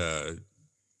 But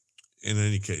in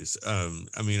any case, I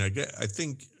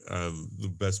think the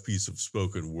best piece of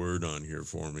spoken word on here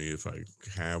for me, if I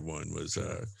have one, was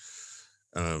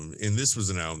and this was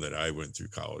an album that I went through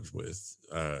college with,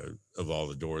 of all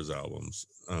the Doors albums.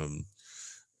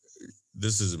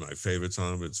 This isn't my favorite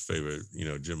song, but it's favorite, you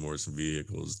know, Jim Morrison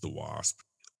vehicle is The Wasp.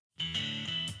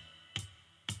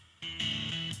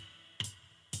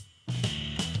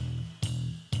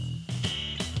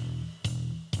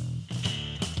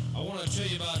 I want to tell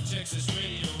you about Texas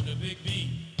radio and the Big Beat.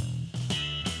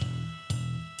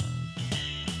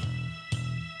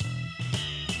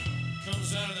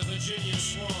 Comes out of the Virginia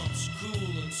swamps,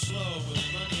 cool and slow with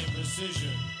plenty of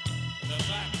precision. And the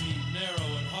backbeat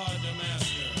narrow and hard to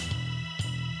master.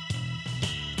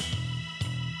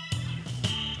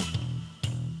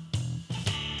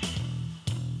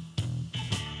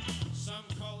 Some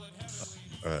call it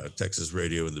heavily. Texas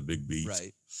radio and the Big Beat.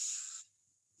 Right.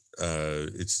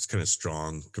 It's kind of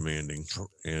strong, commanding,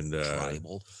 and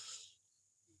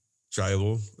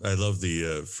tribal. I love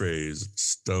the phrase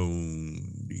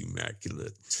 "stoned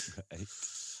immaculate." Right.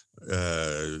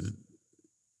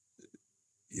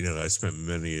 You know, I spent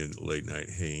many a late night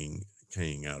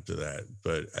hanging out to that,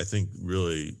 but I think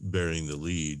really bearing the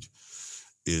lead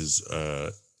is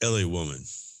 "L.A. Woman,"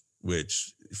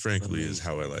 which frankly is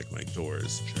how I like my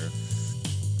Doors. Sure.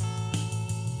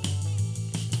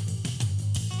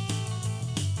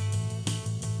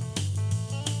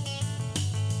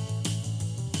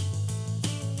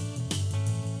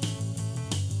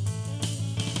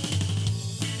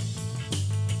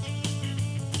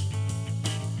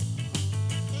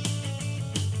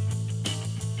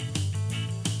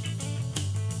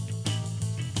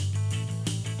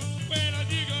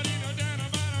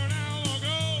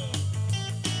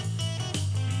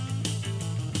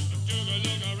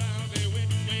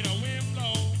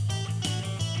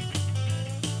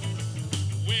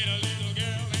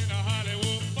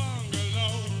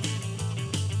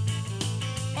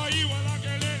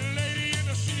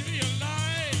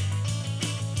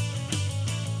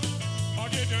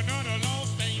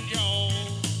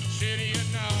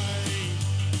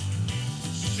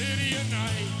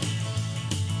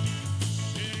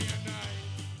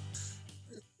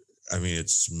 I mean,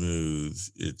 it's smooth.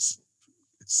 It's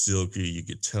silky. You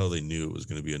could tell they knew it was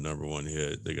going to be a number one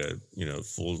hit. They got, you know,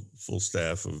 full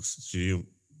staff of studio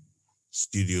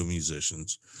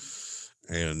musicians,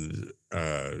 and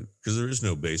because there is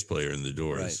no bass player in the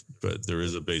Doors, right. But there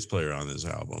is a bass player on this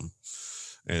album,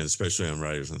 and especially on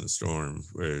Riders on the Storm,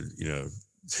 where, you know,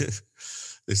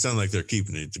 they sound like they're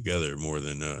keeping it together more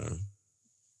than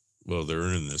well, they're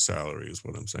earning their salary is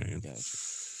what I'm saying. Gotcha.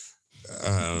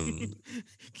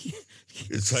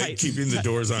 It's like keeping the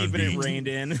Doors on keeping beat. it reined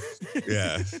in.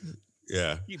 yeah.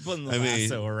 Keep putting the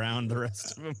lasso around the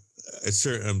rest of them.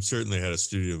 I'm certainly had a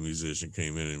studio musician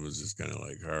came in and was just kind of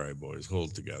like, all right, boys,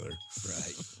 hold together.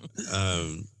 Right.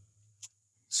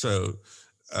 So,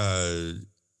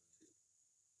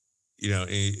 you know,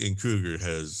 and Krieger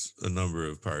has a number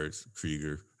of parts.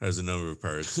 Krieger has a number of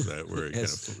parts that where it kind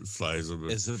of flies a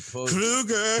bit. As opposed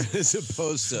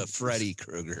to Freddy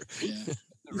Krueger. Yeah.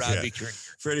 Robbie Krieger.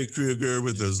 Freddy Krueger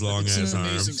with those long ass arms. It's an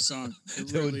amazing song. It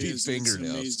That really would be is.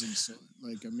 fingernails. It's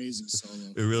amazing, amazing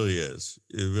solo. It really is.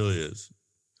 It really is.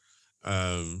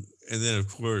 And then of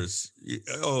course, you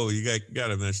got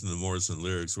to mention the Morrison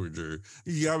lyrics, which are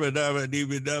yabba dabba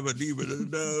dibba dabba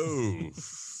dibba no.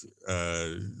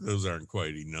 Those aren't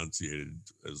quite enunciated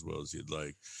as well as you'd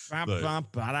like. But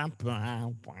Wasn't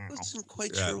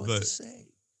quite sure what to say.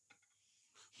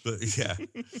 But yeah,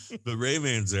 but Ray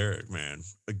Manzarek, man,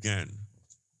 again,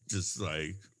 just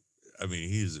like, I mean,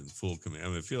 he's in full command. I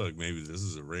mean, I feel like maybe this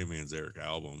is a Ray Manzarek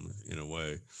album in a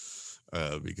way,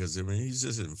 because I mean, he's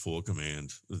just in full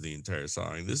command of the entire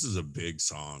song. This is a big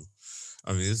song.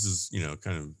 I mean, this is,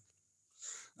 kind of,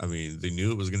 I mean, they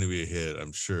knew it was going to be a hit,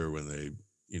 I'm sure, when they,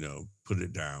 put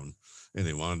it down, and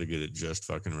they wanted to get it just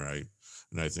fucking right.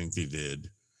 And I think they did,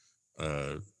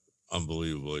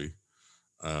 unbelievably.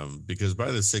 Because by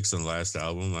the sixth and last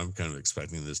album, I'm kind of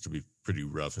expecting this to be pretty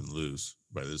rough and loose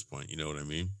by this point. You know what I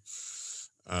mean?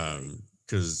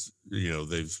 Because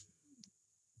they've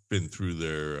been through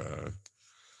their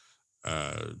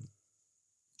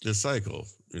cycle.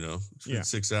 It's been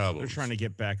 6 albums. They're trying to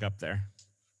get back up there,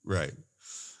 right?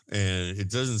 And it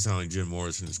doesn't sound like Jim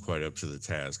Morrison is quite up to the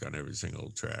task on every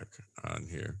single track on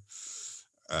here.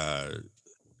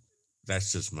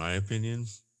 That's just my opinion.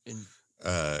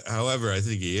 However, I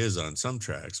think he is on some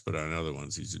tracks, but on other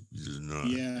ones, he's not.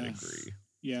 Yeah, I agree.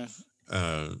 Yeah.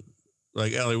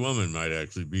 Like LA Woman might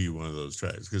actually be one of those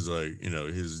tracks because, like,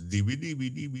 his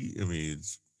DB. I mean,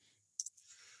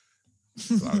 it's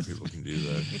a lot of people can do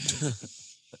that.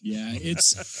 Yeah,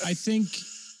 I think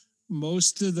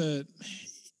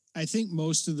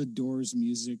most of the Doors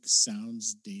music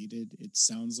sounds dated. It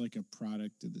sounds like a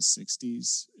product of the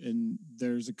 60s. And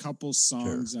there's a couple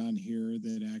songs on here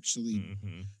that actually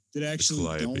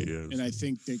don't. And I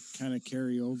think they kind of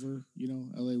carry over,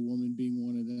 LA Woman being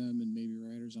one of them, and maybe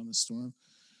Riders on the Storm.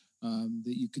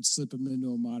 That you could slip them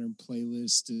into a modern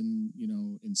playlist and,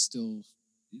 and still,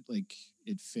 like,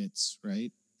 it fits,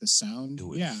 right? The sound, it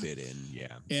would fit in,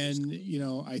 yeah. And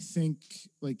I think,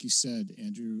 like you said,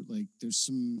 Andrew, like there's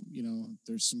some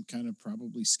kind of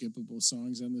probably skippable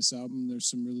songs on this album. There's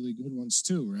some really good ones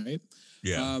too, right?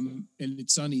 Yeah. And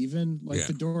it's uneven, like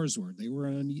the Doors were. They were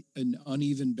an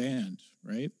uneven band,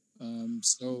 right?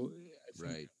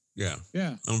 Right. Yeah.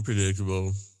 Yeah.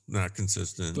 Unpredictable, not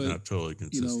consistent, but, not totally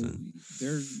consistent.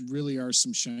 There really are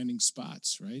some shining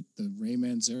spots, right? The Ray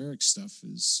Manzarek stuff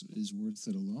is worth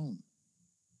it alone.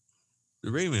 The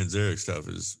Ray Manzarek stuff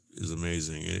is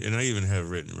amazing, and I even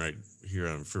have written right here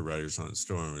on for Riders on the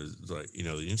Storm is like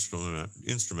the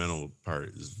instrumental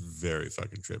part is very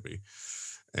fucking trippy,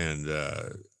 and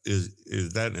is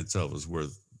that in itself is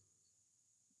worth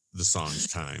the song's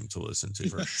time to listen to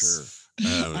for sure.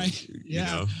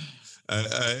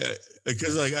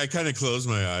 Because like I kind of closed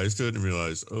my eyes to it and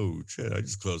realized, oh shit, I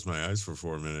just closed my eyes for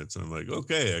 4 minutes, and I'm like,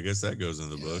 okay, I guess that goes in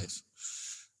the books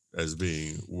as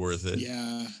being worth it.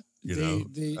 Yeah.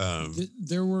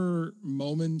 There were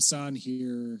moments on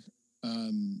here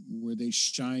where they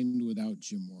shined without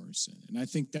Jim Morrison, and I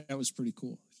think that was pretty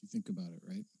cool if you think about it,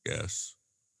 right? Yes,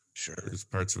 sure. There's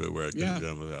parts of it where I could have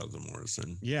done without the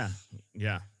Morrison. Yeah,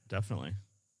 definitely.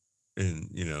 And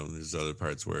there's other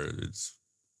parts where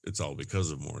it's all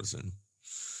because of Morrison,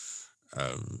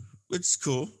 which is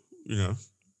cool.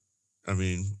 I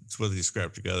mean, it's what they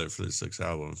scrapped together for the sixth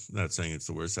album. I'm not saying it's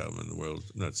the worst album in the world.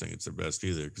 I'm not saying it's their best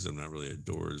either, because I'm not really a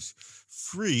Doors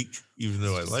freak, even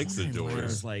though I like the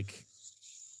Doors. I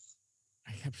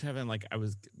kept having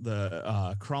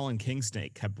the Crawling King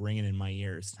Snake kept ringing in my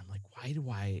ears. I'm like, why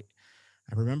do I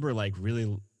remember like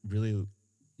really, really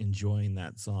enjoying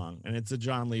that song. And it's a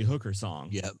John Lee Hooker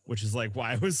song, which is like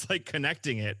why I was like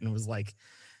connecting it and was like,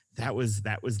 that was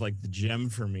like the gem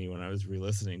for me when I was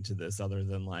re-listening to this, other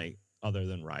than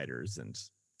Riders and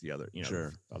the other,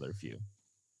 other few.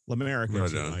 L'America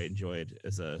too, I enjoyed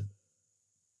as a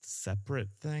separate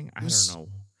thing. I don't know.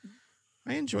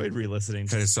 I enjoyed re-listening.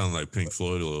 Kind of sound like Pink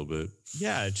Floyd a little bit.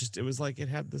 Yeah, it was like it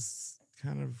had this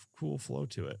kind of cool flow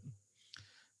to it.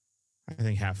 I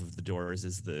think half of the Doors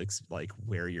is the like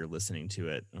where you're listening to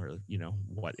it, or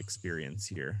what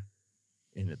experience you're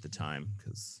in at the time,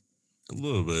 because. A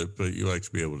little bit, but you like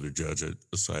to be able to judge it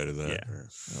aside of that. Yeah,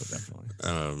 definitely.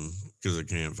 Because I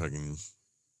can't fucking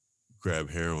grab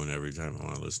heroin every time I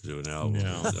want to listen to an album.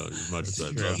 No. As much as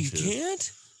I'd love to. You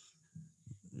can't?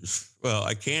 Well,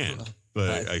 I can,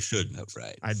 but I shouldn't.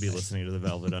 Right. I'd be listening to the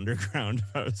Velvet Underground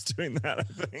if I was doing that, I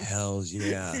think. Hells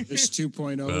yeah. This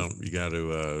 2.0. Well, you got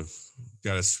to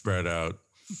spread out.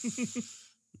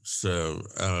 So,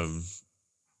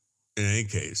 in any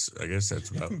case, I guess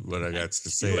that's about what I got to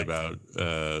say about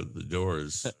the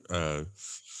Doors.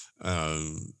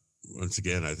 once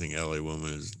again, I think LA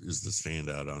Woman is the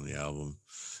standout on the album.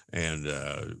 And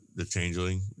The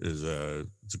Changeling is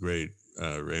it's a great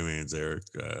Ray Manzarek,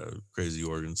 crazy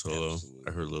organ solo. Absolutely.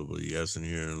 I heard a little bit of Yes in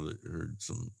here, heard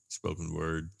some spoken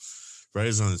word.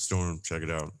 Riders on the Storm, check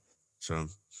it out. So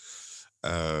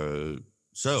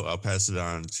I'll pass it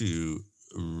on to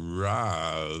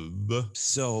Rob.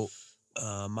 So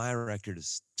my record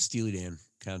is Steely Dan,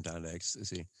 Countdown to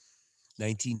Ecstasy.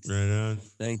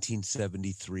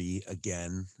 1973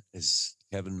 again, is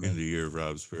Kevin In mentioned. the year of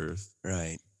Rob's birth.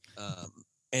 Right.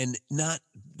 And not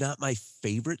my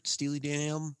favorite Steely Dan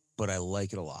album, but I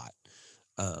like it a lot.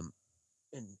 And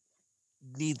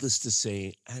needless to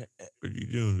say, What are you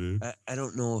doing, dude? I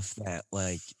don't know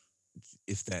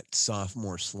if that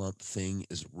sophomore slump thing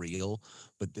is real,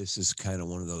 but this is kind of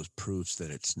one of those proofs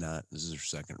that it's not. This is their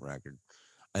second record.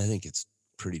 I think it's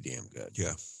pretty damn good.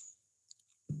 Yeah.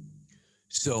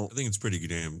 So I think it's pretty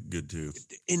damn good too.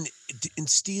 in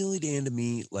Steely Dan to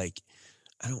me, like,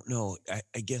 I don't know.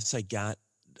 I guess it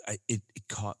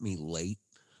caught me late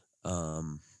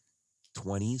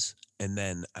 20s, and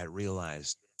then I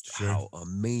realized how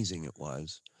amazing it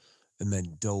was, and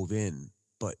then dove in.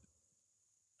 But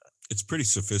it's pretty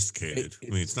sophisticated. I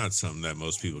mean, it's not something that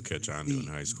most people catch on to in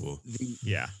high school.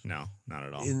 Yeah, no, not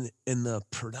at all. And the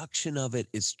production of it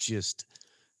is just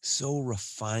so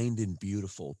refined and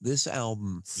beautiful. This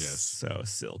album, Yes, so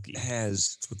silky,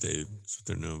 has that's what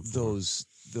they're known for.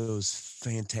 Those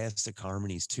fantastic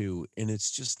harmonies too, and it's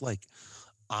just like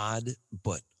odd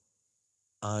but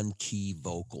on key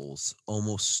vocals,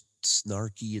 almost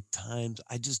snarky at times.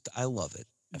 I love it.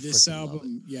 This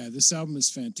album is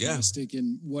fantastic.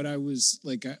 And what I was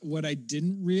like, what I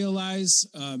didn't realize,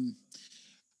 I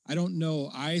don't know.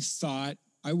 I thought,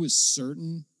 I was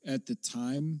certain at the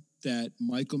time that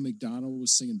Michael McDonald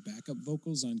was singing backup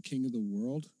vocals on King of the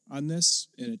World on this,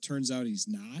 and it turns out he's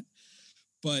not.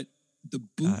 But the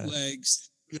bootlegs,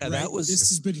 that was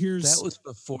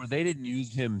before. They didn't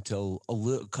use him till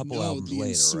a couple albums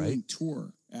later, right?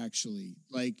 Tour, actually,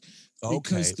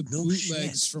 because the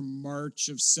bootlegs from March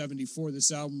of '74.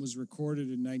 This album was recorded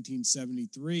in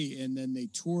 1973, and then they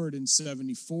toured in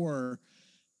 '74.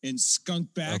 And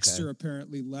Skunk Baxter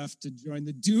apparently left to join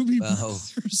the Doobie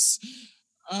Brothers.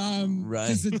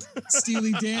 Because the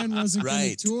Steely Dan wasn't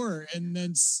going to tour, and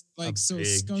then Skunk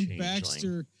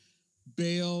Baxter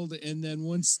bailed, and then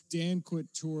once Dan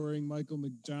quit touring, Michael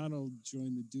McDonald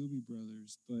joined the Doobie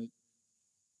Brothers. But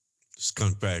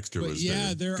Skunk Baxter was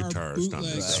there the are guitarist on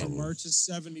this bootlegs from album. March of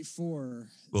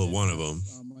 '74. Well, one of them,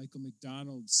 Michael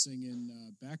McDonald singing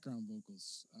background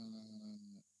vocals.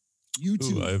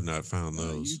 YouTube. Ooh, I have not found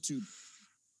those. YouTube.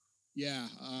 Yeah.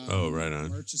 Right on.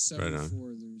 March of '74. Right on.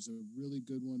 There's a really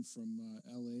good one from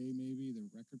LA, maybe the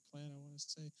Record Plant, I want to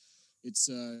say. It's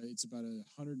about a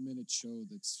 100-minute show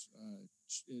that's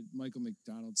Michael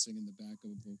McDonald singing the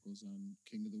backup vocals on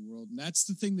King of the World, and that's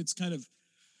the thing that's kind of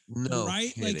kidding.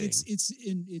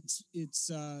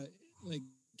 Like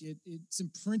it's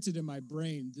imprinted in my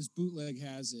brain. This bootleg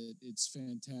has it. It's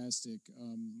fantastic.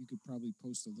 You could probably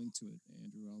post a link to it,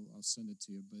 Andrew. I'll send it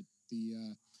to you. But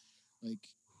the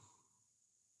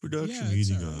production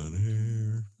meeting on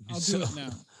air. I'll do it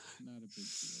now. Not a big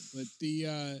deal. But the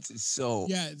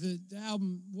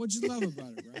album. What'd you love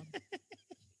about it, Rob?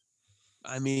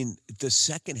 I mean, the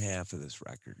second half of this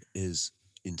record is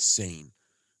insane.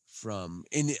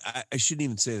 I shouldn't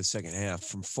even say the second half.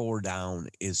 From 4 down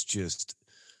is just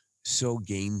so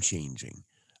game changing.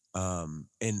 And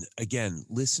again,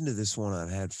 listen to this one on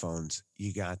headphones.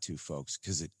 You got to, folks,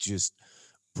 because it just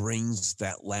brings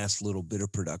that last little bit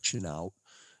of production out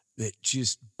that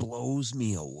just blows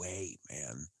me away,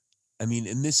 man. I mean,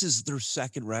 and this is their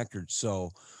second record.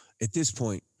 So at this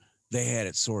point, they had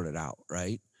it sorted out,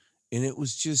 right? And it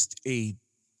was just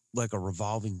like a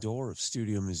revolving door of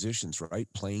studio musicians, right?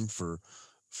 Playing for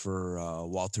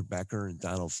Walter Becker and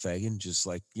Donald Fagen, just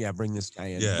like, bring this guy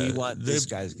in. We want this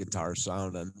guy's guitar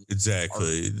sound.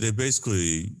 Exactly. They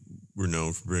basically were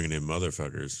known for bringing in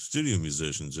motherfuckers, studio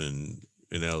musicians in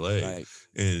LA. Right.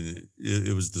 And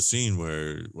it was the scene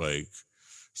where like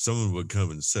someone would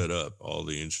come and set up all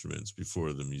the instruments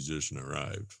before the musician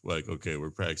arrived. Like, okay, we're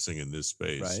practicing in this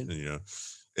space, right. And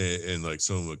and like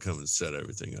someone would come and set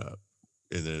everything up.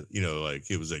 And then, like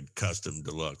it was a custom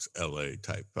deluxe LA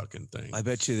type fucking thing. I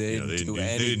bet you they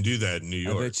didn't do that in New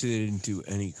York. I bet you they didn't do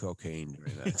any cocaine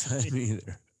during that time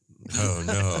either. Oh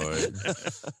no,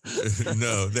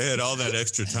 no! They had all that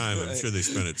extra time. I'm sure they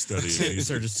spent it studying.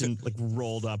 They're just in like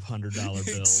rolled up $100 bills.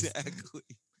 Exactly.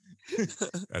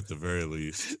 At the very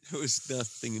least, there was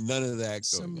none of that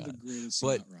Some going of the on. greatest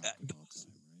But yacht rock of all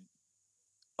time, right?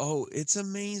 oh, it's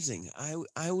amazing.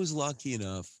 I was lucky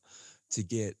enough. to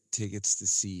get tickets to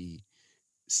see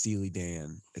Steely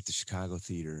Dan at the Chicago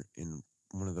Theater in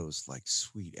one of those like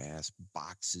sweet ass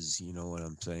boxes. You know what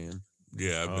I'm saying?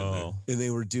 Yeah, I've been there. And they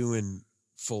were doing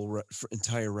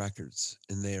entire records,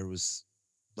 and there was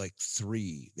like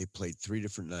they played 3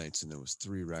 different nights, and there was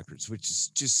 3 records, which is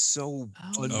just so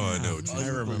I know what you mean. I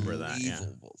remember that, yeah.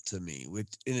 unbelievable to me, and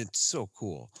it's so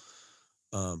cool.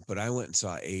 But I went and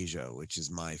saw Asia, which is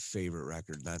my favorite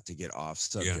record, not to get off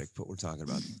subject, but we're talking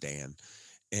about Dan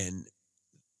and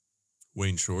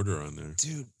Wayne Shorter on there.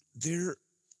 Dude,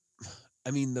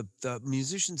 the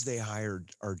musicians they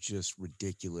hired are just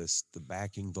ridiculous. The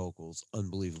backing vocals,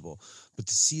 unbelievable. But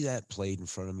to see that played in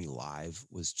front of me live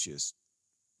was just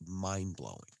mind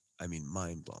blowing. I mean,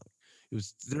 mind blowing.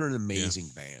 They're an amazing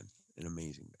band, an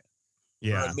amazing band.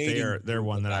 Yeah, they're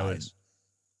one that I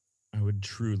would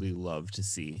truly love to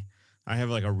see. I have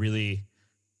like a really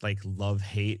like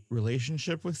love-hate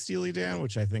relationship with Steely Dan,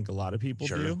 which I think a lot of people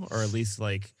do, or at least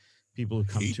like people who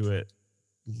come to it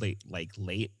late.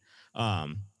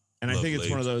 And I think it's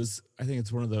one of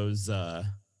those,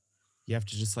 you have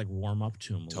to just like warm up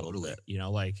to them a little bit, you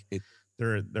know, like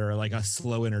they're like a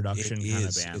slow introduction kind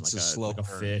of band, it's like a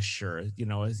Fish, or, you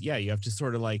know, you have to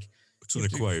sort of like, it's an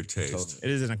acquired taste. It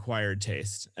is an acquired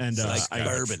taste. And like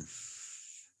bourbon.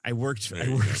 I worked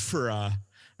for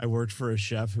a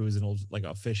chef who was an old, like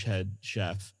a fish head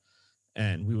chef.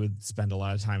 And we would spend a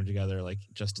lot of time together, like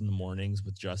just in the mornings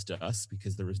with just us,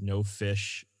 because there was no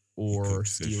Fish or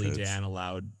Steely Dan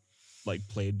allowed, like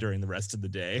played during the rest of the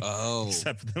day. Oh,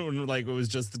 except when like it was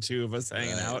just the two of us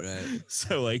hanging out. Right.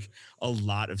 So like a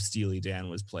lot of Steely Dan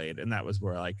was played, and that was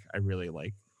where like I really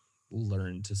like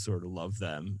learned to sort of love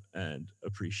them and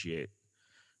appreciate.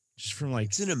 Just from like,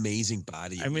 it's an amazing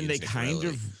body. I mean, music, they kind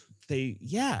of they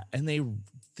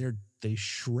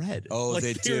shred. Oh, like,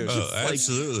 they do. Oh,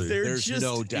 absolutely. There's just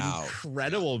no doubt.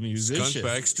 Incredible musicians. Skunk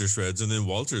Baxter shreds, and then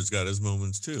Walter's got his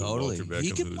moments too. Totally. Walter Beckham,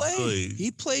 he could play. He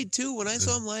played too. When I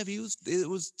saw him live, it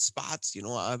was spots, you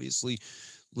know, obviously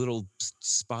little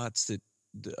spots that,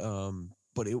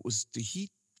 but he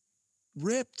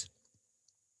ripped.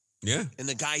 Yeah. And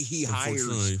the guy he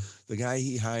hires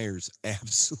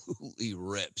absolutely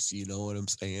rips. You know what I'm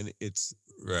saying? It's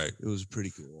right. It was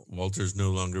pretty cool. Walter's no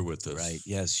longer with us. Right.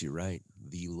 Yes, you're right.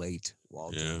 The late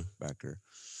Walter Becker.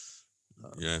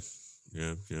 Yeah.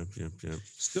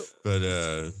 Still, but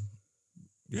go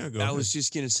ahead. I was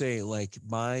just gonna say, like,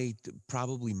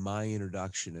 probably my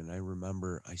introduction, and I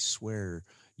swear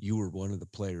you were one of the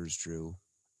players, Drew.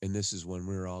 And this is when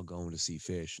we were all going to see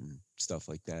Fish and stuff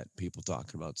like that. People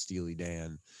talking about Steely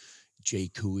Dan. Jay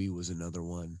Cooey was another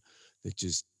one that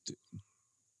just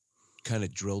kind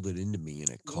of drilled it into me,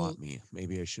 and it caught me.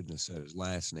 Maybe I shouldn't have said his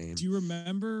last name. Do you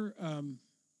remember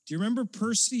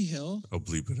Percy Hill? I'll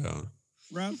bleep it out.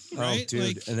 Right? Oh,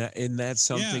 dude. Like, and that's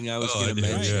something I was going to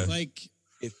mention. Right. Like,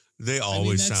 they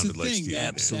always sounded like Steely Dan.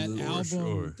 Absolutely. That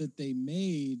album that they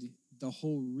made, the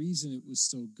whole reason it was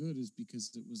so good is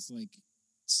because it was like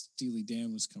Steely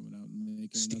Dan was coming out and making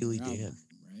Steely another Dan, album,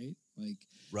 right? Like,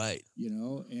 right, you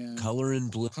know, and Color and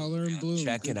Bloom.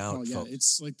 Check it out, folks.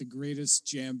 It's like the greatest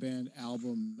jam band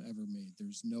album ever made.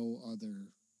 There's no other.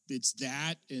 It's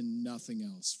that and nothing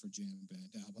else for jam band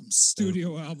albums,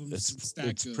 studio albums.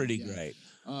 It's pretty great.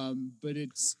 But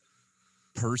it's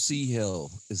Percy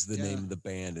Hill is the name of the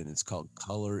band, and it's called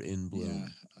Color in Bloom.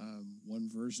 Yeah, one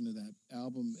version of that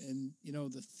album, and you know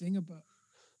the thing about.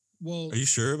 Well, are you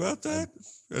sure about that?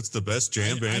 That's the best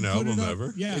jam band album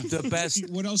ever. Yeah, the best.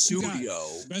 What else studio? You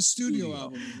got? Best studio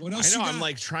album. What else? I know. You got? I'm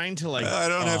like trying to like. I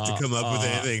don't have to come up with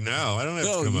anything now. I don't have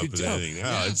to come up with anything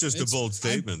now. It's just a bold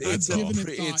statement. I've That's all. given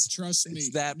it thought. Trust me. It's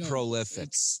that prolific.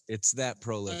 It's that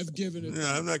prolific. I've given it.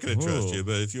 Yeah, I'm not going to trust you,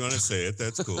 but if you want to say it,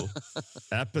 that's cool.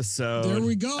 Episode. There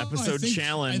we go. Episode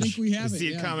challenge. I think we have it.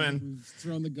 See it coming. We've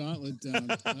thrown the gauntlet down.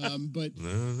 But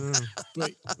no.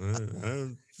 But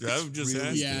I'm just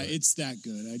asking. Yeah, it's that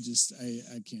good. I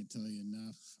can't tell you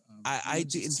enough.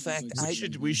 In fact,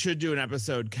 we should do an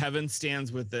episode. Kevin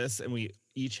stands with this, and we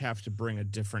each have to bring a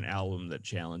different album that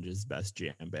challenges best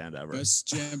jam band ever. Best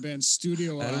jam band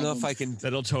studio album. I don't know if I can.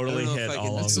 That'll totally hit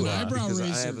all of them. Because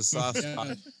I have a soft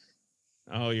spot.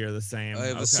 Oh, you're the same. I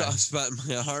have a soft spot in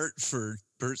my heart for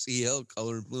Percy Hill,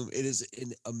 Color and Bloom. It is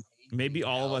an amazing maybe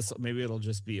all of us. Maybe it'll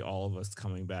just be all of us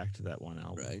coming back to that one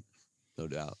album. Right. No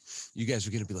doubt. You guys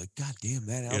are going to be like, God damn,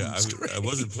 that album. Yeah, I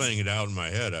wasn't playing it out in my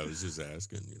head. I was just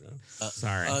asking, you know.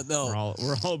 Sorry. No.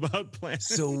 We're all about playing.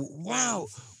 So, wow.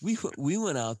 We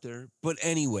went out there. But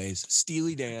anyways,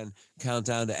 Steely Dan,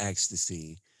 Countdown to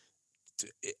Ecstasy.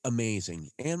 Amazing.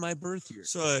 And my birth year.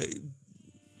 So,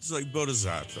 it's like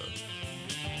Bodhisattva.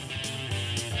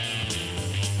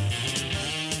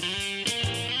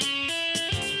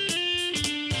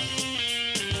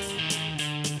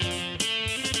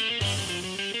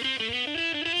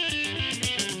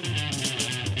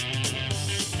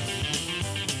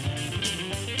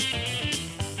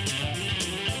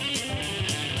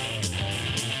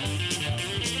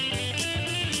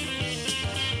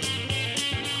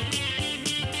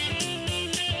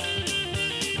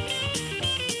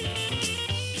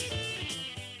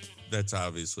 that's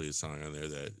obviously a song on there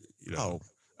that, you know, Oh,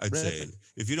 I'd say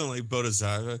if you don't like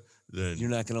Bodhisattva, then you're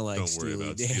not gonna like don't worry Steely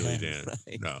about Dan, Steely Dan.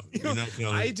 right? No, you're not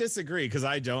gonna. I disagree because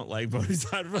I don't like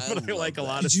Bodhisattva, but I like a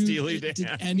lot of Did Steely Dan. Did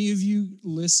any of you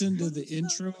listen to the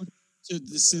intro to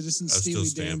the Citizen I'll still Steely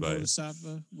stand Dan by it.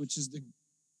 Bodhisattva, which is the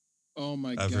oh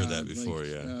my god, I've heard that before,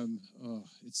 yeah. Oh,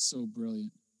 it's so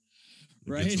brilliant.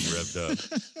 It Right, gets them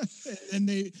revved up. and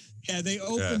they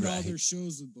opened all right. their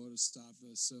shows with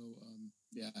Bodhisattva, so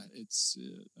it's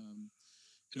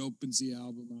it opens the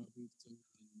album out with.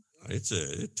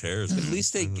 It tears. At man.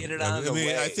 least they get it out of I the mean,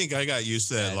 I way. think I got used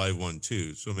to that live one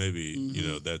too. So maybe you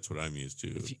know that's what I'm used to.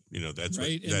 You know that's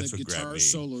right, what and that's the what grabbed guitar me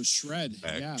solo shred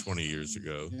back 20 years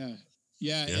ago. Yeah,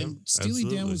 Yeah, and Steely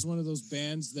Dan absolutely. was one of those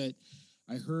bands that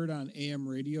I heard on AM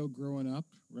radio growing up.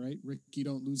 Right, Ricky,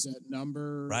 don't lose that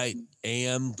number. Right, and-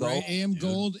 AM Gold. Right, AM dude.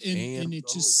 Gold, and AM it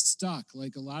Gold. just stuck.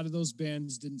 Like a lot of those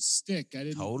bands didn't stick. I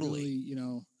didn't Totally.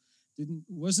 really,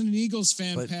 wasn't an Eagles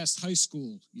fan But- past high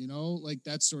school, like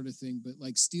that sort of thing. But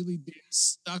like Steely Dan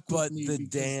stuck with But me. the because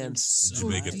they're dance- Did you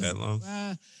make it deep. that long?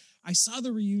 I saw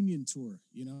the reunion tour.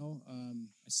 I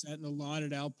sat in the lawn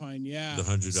at Alpine. Yeah, The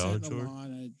 $100 I sat in the tour?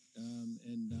 lawn,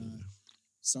 and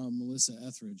saw Melissa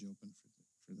Etheridge open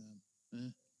for them.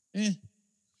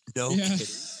 No Yeah.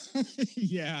 kidding.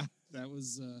 Yeah, that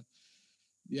was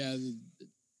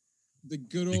the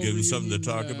good old. You give 'em something to reunion,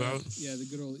 talk about? Yeah, the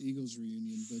good old Eagles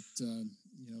reunion.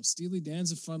 But Steely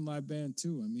Dan's a fun live band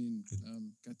too. I mean,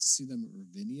 got to see them at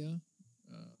Ravinia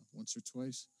once or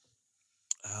twice.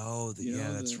 Oh, You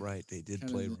know, that's the- right. They did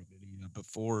kind play of Ravinia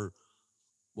before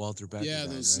Walter Becker Yeah, died,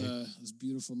 those right? those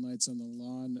beautiful nights on the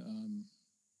lawn.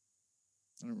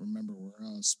 I don't remember where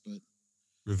else, but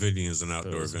Ravinia is an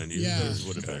outdoor Those- venue. Yeah. Those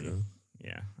would have been,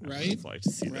 yeah, I would Right? have liked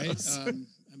to see right. those.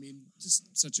 I mean,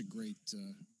 just such a great.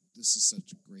 This is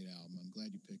such a great album. I'm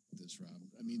glad you picked this, Rob.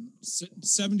 I mean,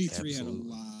 73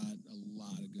 Absolutely. had a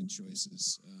lot of good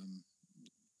choices.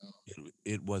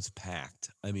 It was packed.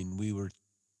 I mean, we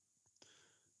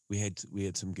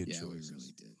had some good Yeah, choices. we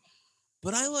really did.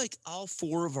 But I like all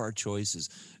four of our choices.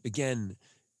 Again,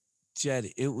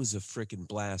 Jed, it was a freaking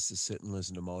blast to sit and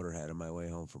listen to Motörhead on my way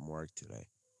home from work today.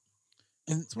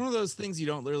 And it's one of those things you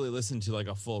don't really listen to like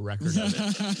a full record of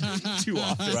it too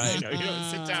often. Right. You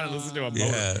don't sit down and listen to a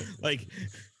Yeah. like,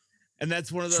 and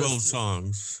that's one of those 12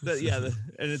 songs.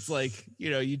 and it's like,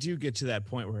 you do get to that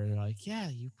point where you're like, yeah,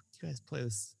 you guys play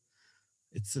this.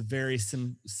 It's a very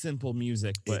simple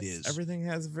music, but It is. everything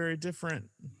has very different.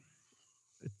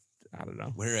 I don't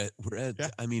know. Whereas Yeah.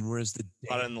 whereas the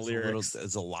A lot in the dance is a little- lyrics.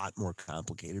 is a lot more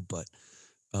complicated, but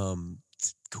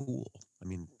it's cool. I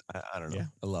mean, I don't know. Yeah.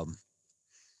 I love them.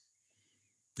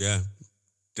 Yeah,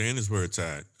 Dan is where it's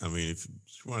at. I mean, if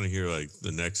you want to hear like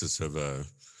the nexus of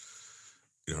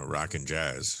rock and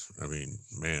jazz, I mean,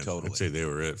 man, Totally. I'd say they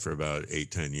were it for about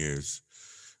 8-10 years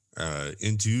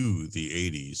into the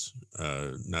 80s.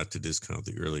 Not to discount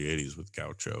the early 80s with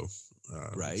Gaucho,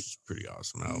 Right. which is a pretty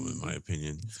awesome album in my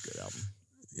opinion. It's a good album.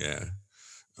 Yeah.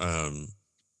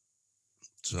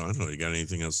 So I don't know. You got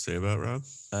anything else to say about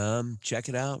Rob? Check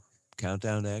it out.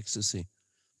 Countdown to Ecstasy.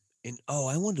 And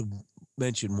I wanted to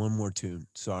mention one more tune.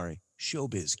 Sorry.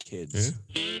 Showbiz Kids.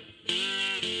 Yeah.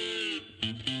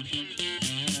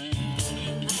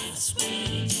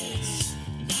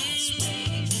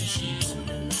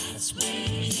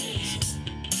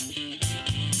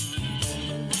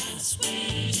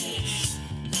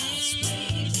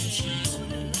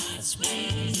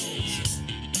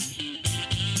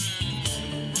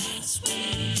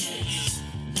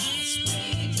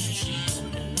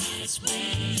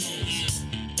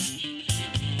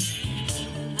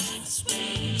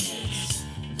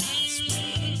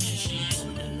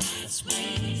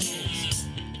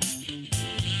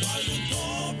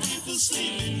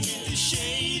 Sleeping with the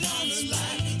shade on the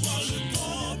light, while the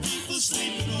poor people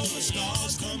sleeping, all the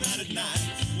stars come out at night,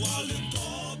 while the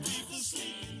poor people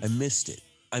sleeping. I missed it.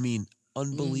 I mean,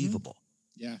 unbelievable.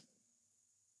 Yeah.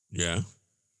 Yeah.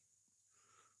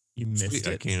 You missed Sweet,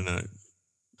 I it. cannot.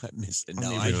 I missed it. On No,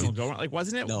 the I original didn't. Go Round? Like,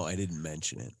 wasn't it? No, I didn't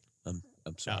mention it.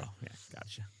 I'm sorry. Oh, yeah,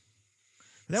 gotcha.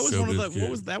 That was one of Showbiz the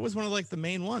Kid. that was one of like the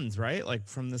main ones, right? Like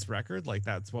from this record, like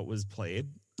that's what was played.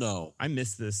 No. I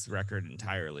missed this record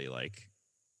entirely, like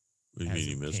What do you as mean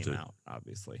you missed came it? out,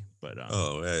 obviously. But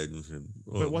Oh,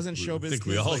 well, But wasn't I Showbiz think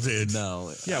we Kids all like- did.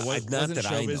 No. yeah, not wasn't that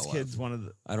I know Showbiz Kids of. one of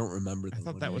the? I don't remember. I them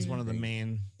thought when that was one of the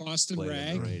main. Boston played on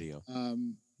the Rag. radio.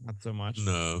 Not so much.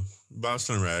 No,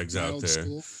 Boston Rags My out Old there.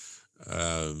 School.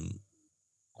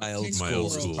 My old King school. My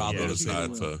old World. school, Probably Yeah, Bodhisattva,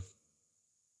 King of the World.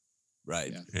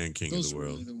 right. Yeah. and King Those of the were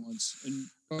World. really the ones. And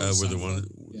Were the Bodhisattva, ones.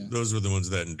 yeah. Those were the ones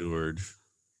that endured.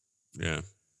 Yeah.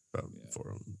 for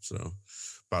them. So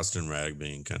Boston Rag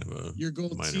being kind of a Your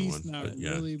gold minor teeth, one, not but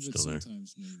really, but still there.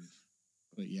 sometimes maybe.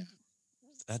 But yeah,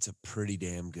 That's a pretty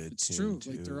damn good it's tune, true.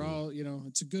 too. Like they're all,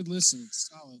 it's a good listen. It's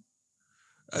solid.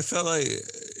 I felt like,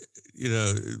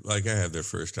 like I have their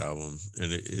first album,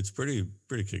 and it's pretty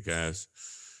kick ass.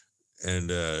 And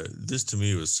this to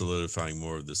me was solidifying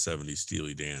more of the '70s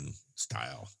Steely Dan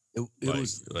style. It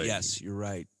was, yes, you're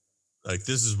right. Like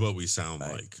this is what we sound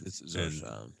Right. like. This is our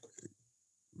sound.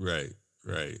 Right,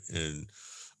 and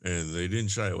they didn't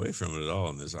shy away from it at all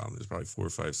on this album. There's probably 4 or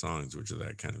 5 songs which are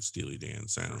that kind of Steely Dan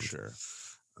sound. For sure.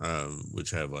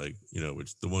 Which have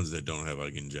which the ones that don't have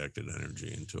like injected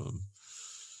energy into them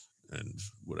and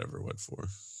what for.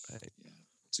 Right. Yeah,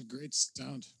 it's a great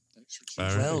sound. Thanks for All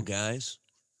choosing. Well, right. guys.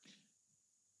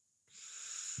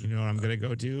 You know what I'm gonna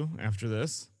go do after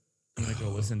this? I'm gonna go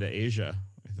listen to Asia,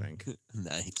 I think.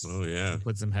 Nice. Oh yeah.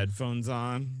 Put some headphones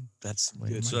on. That's Lay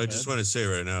in good. my So I bed. just want to say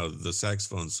right now, the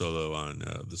saxophone solo on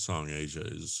the song Asia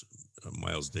is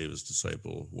Miles Davis'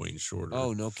 disciple Wayne Shorter.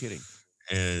 Oh, no kidding.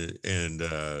 and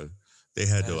they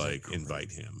had That to is a like great-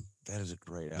 invite him. That is a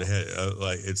great They album.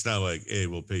 had it's not like, hey,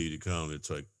 we'll pay you to come.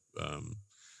 It's like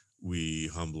we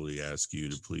humbly ask you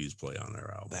to please play on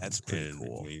our album. That's pretty and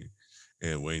cool.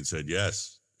 Wayne said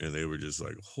yes, and they were just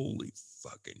like, holy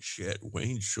fucking shit,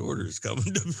 Wayne Shorter's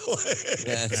coming to play.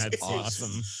 That's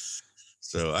awesome.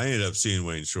 So I ended up seeing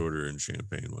Wayne Shorter in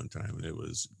Champaign one time, and it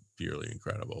was purely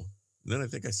incredible. And then I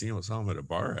think I saw him at a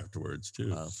bar afterwards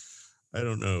too. Wow. I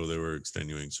don't know. There were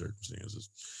extenuating circumstances.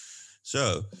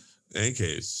 So, in any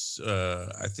case,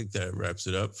 I think that wraps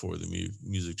it up for the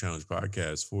Music Challenge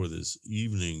podcast for this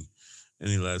evening.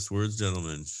 Any last words,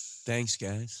 gentlemen? Thanks, guys.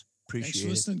 Thanks Appreciate for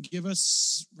it. listening. Give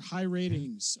us high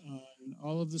ratings on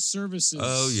all of the services.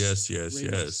 Oh, yes.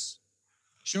 Rate us.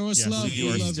 Show us Yes, love. if you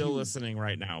We are love still you. listening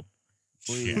right now,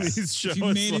 Please. please show If you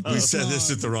us made it love. We this said this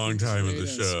long, at the wrong please time of rate the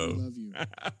us. show. We love you.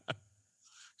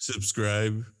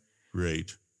 Subscribe,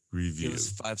 rate, review. Give us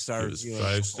 5 stars. Give us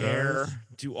 5 stars. Share,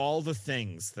 do all the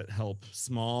things that help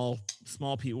small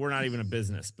people. We're not even a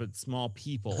business, but small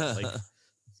people, like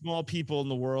small people in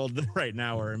the world that right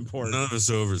now are important. None of us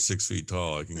are over 6 feet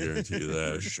tall. I can guarantee you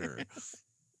that. For sure.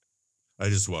 I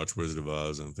just watched Wizard of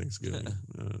Oz on Thanksgiving.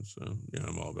 So, yeah,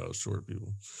 I'm all about short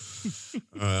people.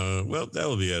 Well, that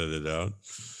will be edited out.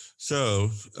 So,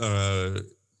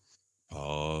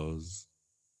 pause.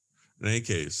 In any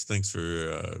case, thanks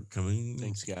for coming.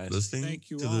 Thanks, guys. Listening Thank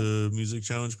you to all. the Music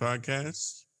Challenge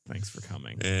podcast. Thanks for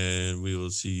coming. And we will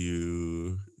see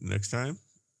you next time.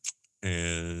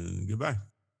 And goodbye.